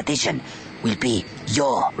expedition will be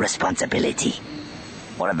your responsibility."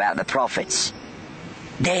 "What about the profits?"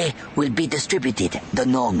 "They will be distributed the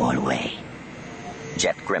normal way."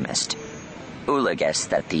 Jet grimaced. Ula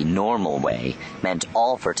guessed that the normal way meant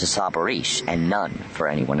all for Tasa Barish and none for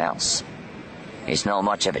anyone else. "It's not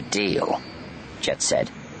much of a deal," Jet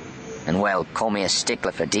said. "And well, call me a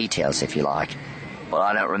stickler for details if you like, but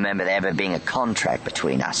I don't remember there ever being a contract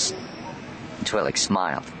between us." Twi'lek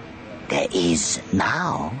smiled. "There is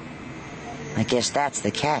now." "I guess that's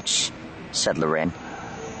the catch," said Loren.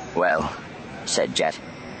 "Well," said Jet,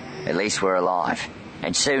 "at least we're alive,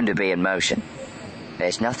 and soon to be in motion.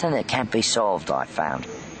 There's nothing that can't be solved, I've found,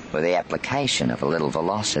 with the application of a little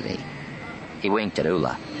velocity." He winked at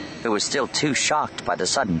Ula, who was still too shocked by the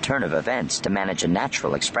sudden turn of events to manage a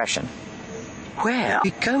natural expression. "Where are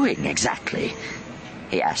we going exactly?"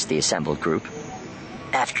 he asked the assembled group.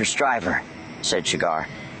 "After Stryver," said Shigar.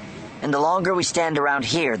 "And the longer we stand around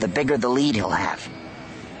here, the bigger the lead he'll have."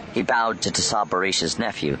 He bowed to Tasa Barish's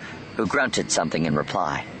nephew, who grunted something in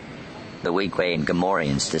reply. The Weequay and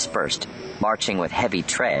Gamorreans dispersed, marching with heavy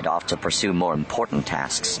tread off to pursue more important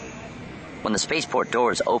tasks. When the spaceport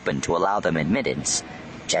doors opened to allow them admittance,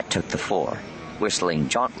 Jet took the floor, whistling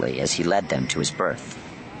jauntily as he led them to his berth.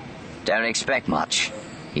 "Don't expect much,"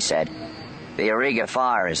 he said. "The Auriga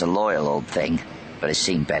Fire is a loyal old thing, but has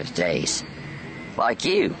seen better days. Like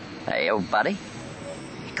you, hey, old buddy?"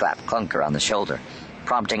 He clapped Clunker on the shoulder,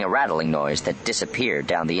 prompting a rattling noise that disappeared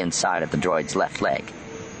down the inside of the droid's left leg.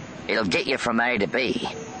 "It'll get you from A to B,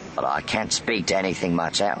 but I can't speak to anything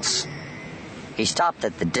much else." He stopped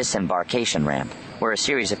at the disembarkation ramp, where a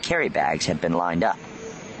series of carry bags had been lined up.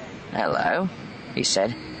 "Hello," he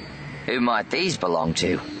said. "Who might these belong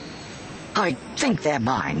to?" "I think they're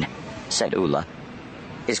mine," said Ula.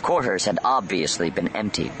 His quarters had obviously been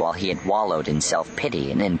emptied while he had wallowed in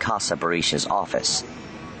self-pity in Tasa Barish's office.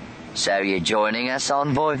 "So you're joining us,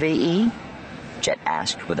 Envoy VE?" Jet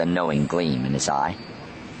asked with a knowing gleam in his eye.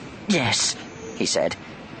 "Yes," he said.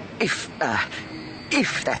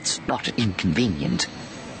 If that's not inconvenient."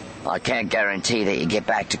 "I can't guarantee that you get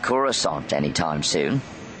back to Coruscant anytime soon."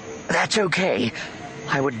 "That's okay.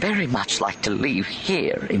 I would very much like to leave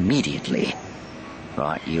here immediately."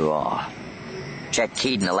 "Right you are." Jet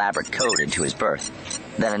keyed an elaborate code into his berth,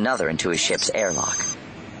 then another into his ship's airlock.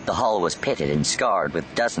 The hull was pitted and scarred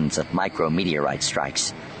with dozens of micrometeorite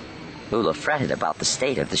strikes. Ula fretted about the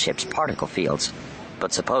state of the ship's particle fields,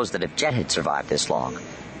 but supposed that if Jet had survived this long,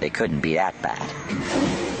 they couldn't be that bad.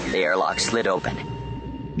 The airlock slid open.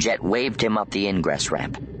 Jet waved him up the ingress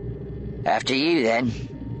ramp. "After you, then.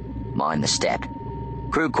 Mind the step.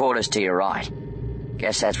 Crew quarters to your right.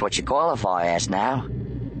 Guess that's what you qualify as now.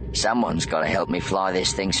 Someone's got to help me fly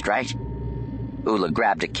this thing straight." Ula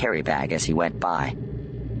grabbed a carry bag as he went by.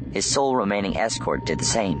 His sole remaining escort did the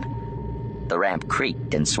same. The ramp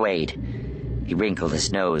creaked and swayed. He wrinkled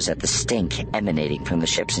his nose at the stink emanating from the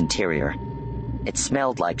ship's interior. It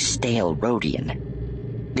smelled like stale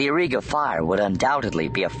Rhodian. The Auriga fire would undoubtedly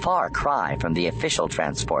be a far cry from the official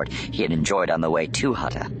transport he had enjoyed on the way to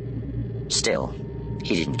Hutta. Still,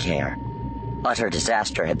 he didn't care. Utter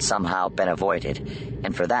disaster had somehow been avoided,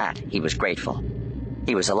 and for that he was grateful.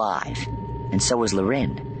 He was alive, and so was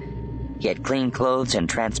Lorin. He had clean clothes and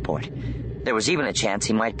transport. There was even a chance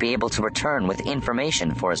he might be able to return with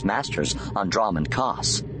information for his masters on Drum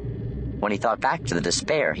Kos. When he thought back to the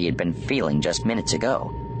despair he had been feeling just minutes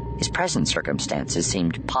ago, his present circumstances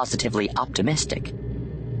seemed positively optimistic.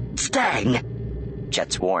 "Stang!"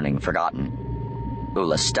 Jet's warning forgotten.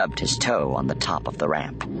 Ula stubbed his toe on the top of the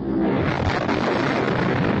ramp.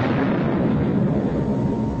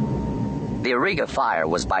 The Auriga fire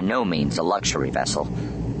was by no means a luxury vessel.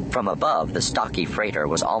 From above, the stocky freighter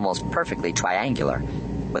was almost perfectly triangular,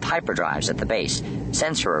 with hyperdrives at the base,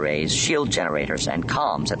 sensor arrays, shield generators, and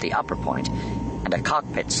comms at the upper point, and a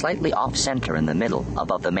cockpit slightly off-center in the middle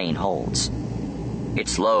above the main holds.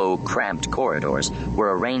 Its low, cramped corridors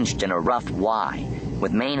were arranged in a rough Y,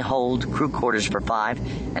 with main hold, crew quarters for 5,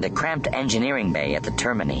 and a cramped engineering bay at the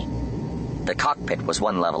termini. The cockpit was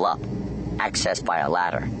one level up, accessed by a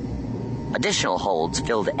ladder. Additional holds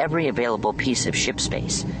filled every available piece of ship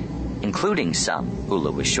space, including some, Ula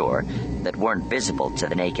was sure, that weren't visible to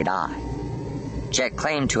the naked eye. Jet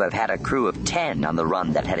claimed to have had a crew of 10 on the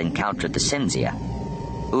run that had encountered the Cinzia.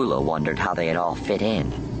 Ula wondered how they had all fit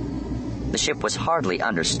in. The ship was hardly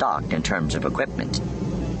understocked in terms of equipment.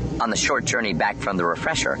 On the short journey back from the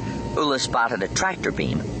refresher, Ula spotted a tractor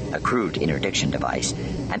beam, a crude interdiction device,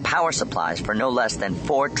 and power supplies for no less than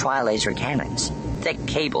 4 tri-laser cannons. Thick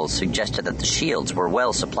cables suggested that the shields were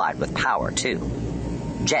well supplied with power, too.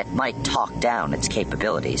 Jet might talk down its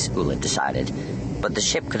capabilities, Ula decided, but the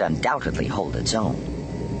ship could undoubtedly hold its own.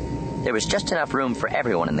 There was just enough room for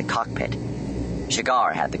everyone in the cockpit.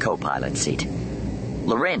 Shigar had the co-pilot seat.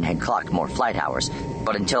 Lorin had clocked more flight hours,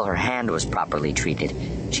 but until her hand was properly treated,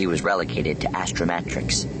 she was relegated to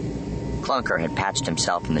astrometrics. Clunker had patched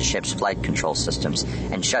himself in the ship's flight control systems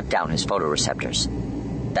and shut down his photoreceptors.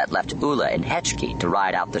 That left Ula and Hetchke to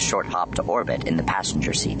ride out the short hop to orbit in the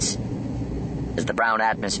passenger seats. As the brown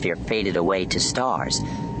atmosphere faded away to stars,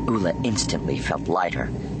 Ula instantly felt lighter,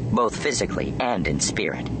 both physically and in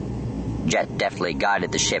spirit. Jet deftly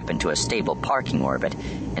guided the ship into a stable parking orbit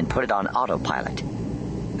and put it on autopilot.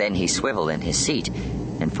 Then he swiveled in his seat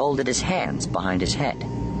and folded his hands behind his head.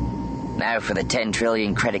 "Now for the 10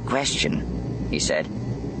 trillion credit question," he said.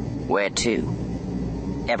 "Where to?"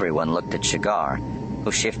 Everyone looked at Shigar,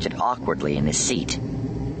 who shifted awkwardly in his seat.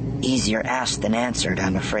 "Easier asked than answered,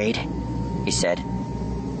 I'm afraid," he said.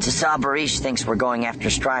 "Tasab Barish thinks we're going after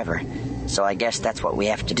Stryver, so I guess that's what we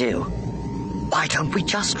have to do." "Why don't we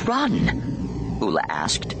just run?" Ula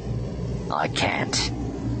asked. "I can't,"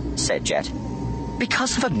 said Jet.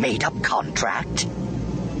 "Because of a made-up contract?"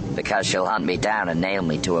 "Because she'll hunt me down and nail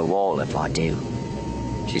me to a wall if I do.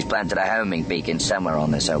 She's planted a homing beacon somewhere on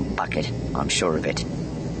this old bucket, I'm sure of it.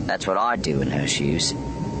 That's what I'd do in her shoes."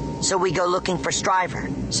 "So we go looking for Stryver,"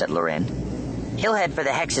 said Lorin. "He'll head for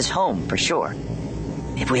the Hex's home, for sure."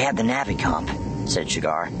 "If we had the Navicomp," said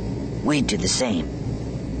Shigar, "we'd do the same."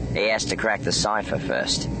 "He has to crack the cipher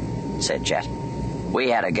first," said Jet. "We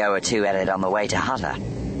had a go or two at it on the way to Hutta,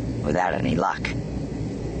 without any luck."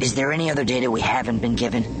 "Is there any other data we haven't been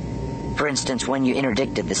given? For instance, when you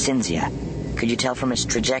interdicted the Cinzia, could you tell from its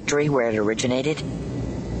trajectory where it originated?"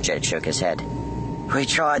 Jet shook his head. "We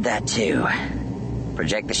tried that too.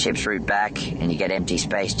 Project the ship's route back, and you get empty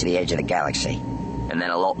space to the edge of the galaxy, and then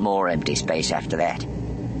a lot more empty space after that.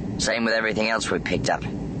 Same with everything else we picked up.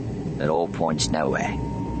 It all points nowhere."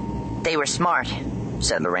 "They were smart,"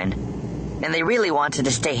 said Lorin, "and they really wanted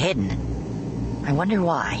to stay hidden. I wonder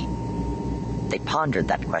why." They pondered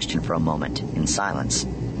that question for a moment, in silence.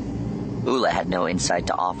 Ula had no insight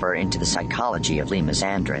to offer into the psychology of Lima's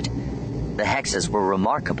android. The hexes were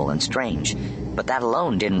remarkable and strange, but that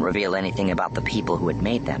alone didn't reveal anything about the people who had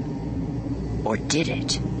made them. Or did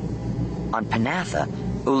it? On Panatha,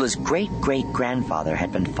 Ula's great-great-grandfather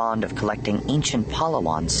had been fond of collecting ancient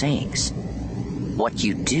Palawan sayings. "What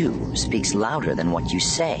you do speaks louder than what you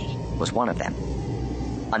say," was one of them.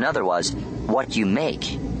 Another was, "What you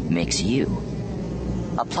make makes you."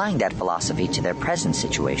 Applying that philosophy to their present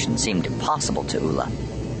situation seemed impossible to Ula,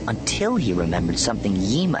 until he remembered something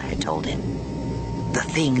Yima had told him. "The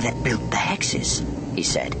thing that built the hexes," he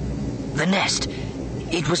said. "The nest.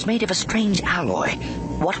 It was made of a strange alloy.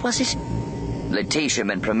 What was it?"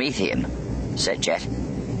 "Lutetium and promethium," said Jet.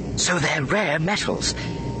 "So they're rare metals.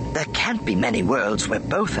 There can't be many worlds where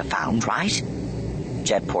both are found, right?"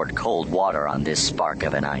 Jet poured cold water on this spark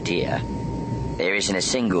of an idea. "There isn't a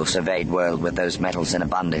single surveyed world with those metals in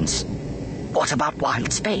abundance. What about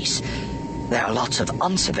wild space? There are lots of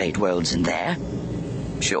unsurveyed worlds in there.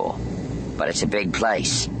 Sure, but it's a big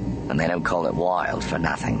place, and they don't call it wild for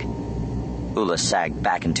nothing. Ula sagged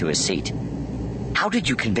back into his seat. How did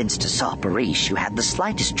you convince Tassar Barish you had the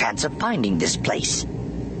slightest chance of finding this place?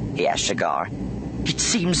 He asked Shigar. It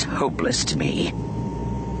seems hopeless to me.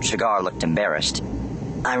 Shigar looked embarrassed.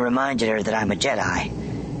 I reminded her that I'm a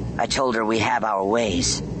Jedi. I told her we have our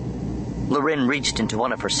ways. Lorin reached into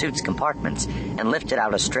one of her suit's compartments and lifted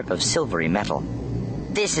out a strip of silvery metal.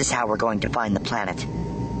 This is how we're going to find the planet,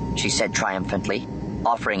 she said triumphantly,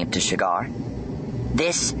 offering it to Shigar.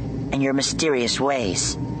 This and your mysterious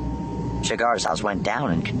ways. Shigar's eyes went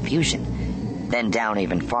down in confusion, then down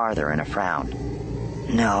even farther in a frown.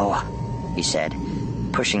 No, he said,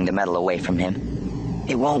 pushing the metal away from him.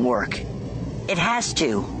 It won't work. It has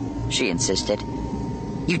to, she insisted.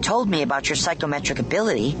 You told me about your psychometric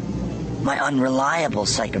ability. My unreliable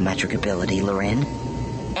psychometric ability, Lorin.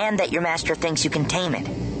 And that your master thinks you can tame it.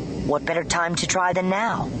 What better time to try than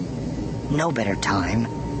now? No better time,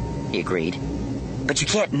 he agreed. But you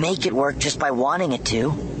can't make it work just by wanting it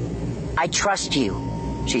to. I trust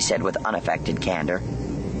you, she said with unaffected candor.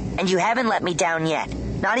 And you haven't let me down yet,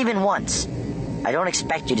 not even once. I don't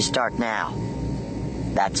expect you to start now.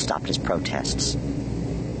 That stopped his protests.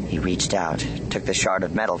 He reached out, took the shard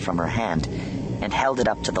of metal from her hand, and held it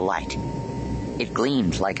up to the light. It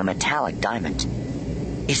gleamed like a metallic diamond.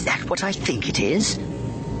 Is that what I think it is?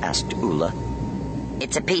 Asked Ula.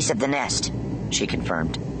 It's a piece of the nest, she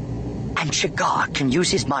confirmed. And Shigar can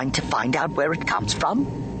use his mind to find out where it comes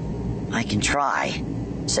from? I can try,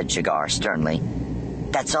 said Shigar sternly.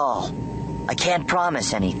 That's all. I can't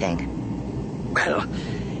promise anything. Well,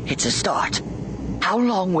 it's a start. How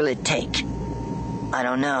long will it take? I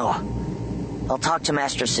don't know. I'll talk to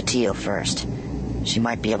Master Satele first. She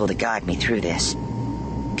might be able to guide me through this.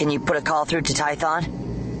 Can you put a call through to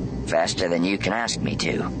Tython? Faster than you can ask me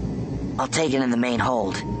to. I'll take it in the main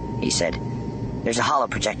hold, he said. There's a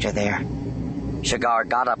holoprojector there. Shigar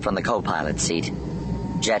got up from the co-pilot seat.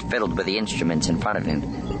 Jet fiddled with the instruments in front of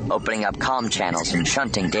him, opening up comm channels and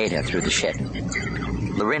shunting data through the ship.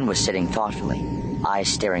 Lorin was sitting thoughtfully, eyes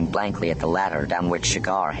staring blankly at the ladder down which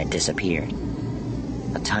Shigar had disappeared.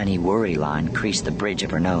 A tiny worry line creased the bridge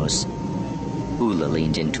of her nose. Ula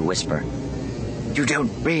leaned in to whisper. You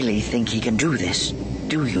don't really think he can do this,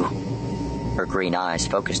 do you? Her green eyes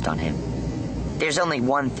focused on him. There's only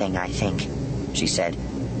one thing I think, she said.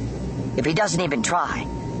 If he doesn't even try,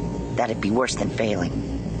 that'd be worse than failing.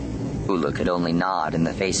 Ula could only nod in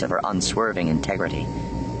the face of her unswerving integrity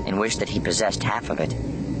and wish that he possessed half of it.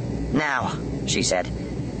 Now, she said,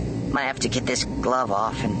 I have to get this glove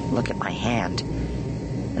off and look at my hand.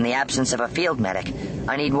 In the absence of a field medic,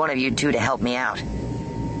 I need one of you two to help me out.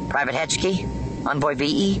 Private Hetchke? Envoy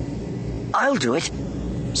VE? I'll do it,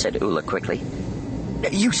 said Ula quickly.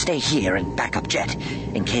 You stay here and back up Jet,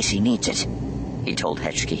 in case he needs it, he told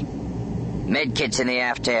Hetchke. Medkit's in the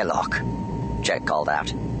aft airlock, Jet called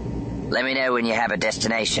out. Let me know when you have a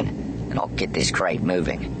destination, and I'll get this crate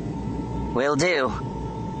moving. Will do.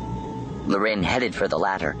 Lorin headed for the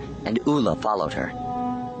ladder, and Ula followed her,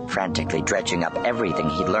 frantically dredging up everything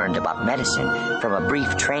he'd learned about medicine from a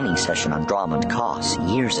brief training session on Drummond Koss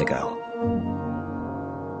years ago.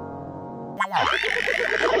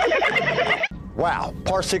 Wow,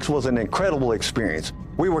 Part 6 was an incredible experience.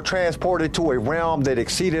 We were transported to a realm that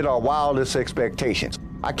exceeded our wildest expectations.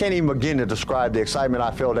 I can't even begin to describe the excitement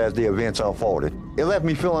I felt as the events unfolded. It left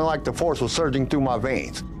me feeling like the Force was surging through my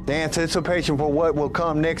veins. The anticipation for what will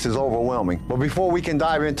come next is overwhelming. But before we can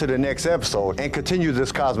dive into the next episode and continue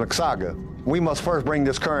this cosmic saga, we must first bring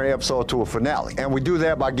this current episode to a finale. And we do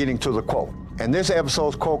that by getting to the quote. And this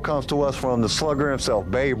episode's quote comes to us from the slugger himself,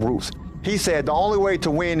 Babe Ruth. He said, "The only way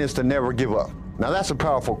to win is to never give up." Now that's a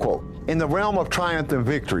powerful quote. In the realm of triumph and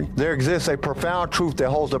victory, there exists a profound truth that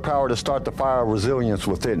holds the power to start the fire of resilience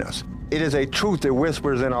within us. It is a truth that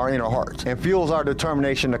whispers in our inner hearts and fuels our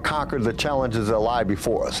determination to conquer the challenges that lie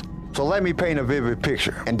before us. So let me paint a vivid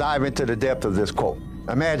picture and dive into the depth of this quote.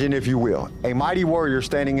 Imagine, if you will, a mighty warrior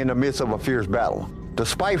standing in the midst of a fierce battle.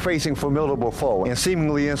 Despite facing formidable foe and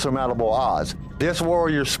seemingly insurmountable odds, this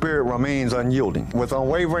warrior's spirit remains unyielding, with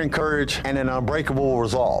unwavering courage and an unbreakable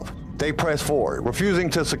resolve. They press forward, refusing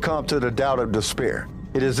to succumb to the doubt of despair.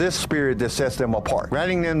 It is this spirit that sets them apart,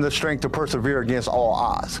 granting them the strength to persevere against all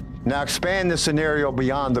odds. Now expand this scenario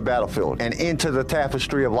beyond the battlefield and into the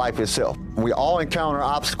tapestry of life itself. We all encounter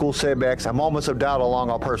obstacles, setbacks, and moments of doubt along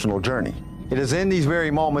our personal journey. It is in these very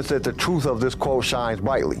moments that the truth of this quote shines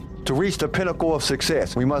brightly. To reach the pinnacle of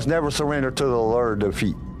success, we must never surrender to the allure of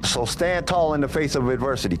defeat. So stand tall in the face of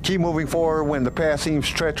adversity. Keep moving forward when the path seems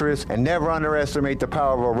treacherous, and never underestimate the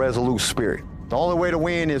power of a resolute spirit. The only way to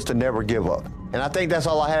win is to never give up. And I think that's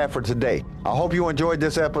all I have for today. I hope you enjoyed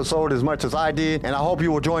this episode as much as I did, and I hope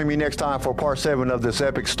you will join me next time for part 7 of this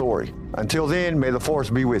epic story. Until then, may the Force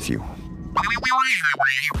be with you.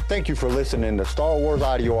 Thank you for listening to Star Wars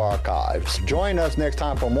Audio Archives. Join us next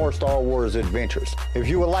time for more Star Wars adventures. If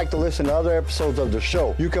you would like to listen to other episodes of the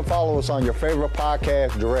show, you can follow us on your favorite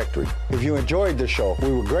podcast directory. If you enjoyed the show,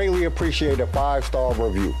 we would greatly appreciate a 5-star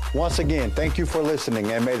review. Once again, thank you for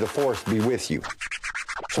listening, and may the Force be with you.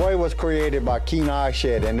 Sway was created by Keen Eye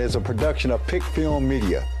Shed and is a production of Pick Film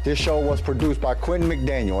Media. This show was produced by Quentin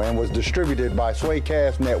McDaniel and was distributed by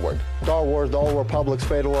Swaycast Network. Star Wars The Old Republic's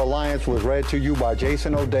Fatal Alliance was read to you by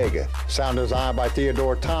Jason Odega. Sound design by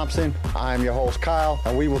Theodore Thompson. I am your host, Kyle,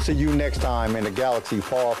 and we will see you next time in a galaxy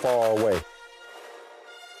far, far away.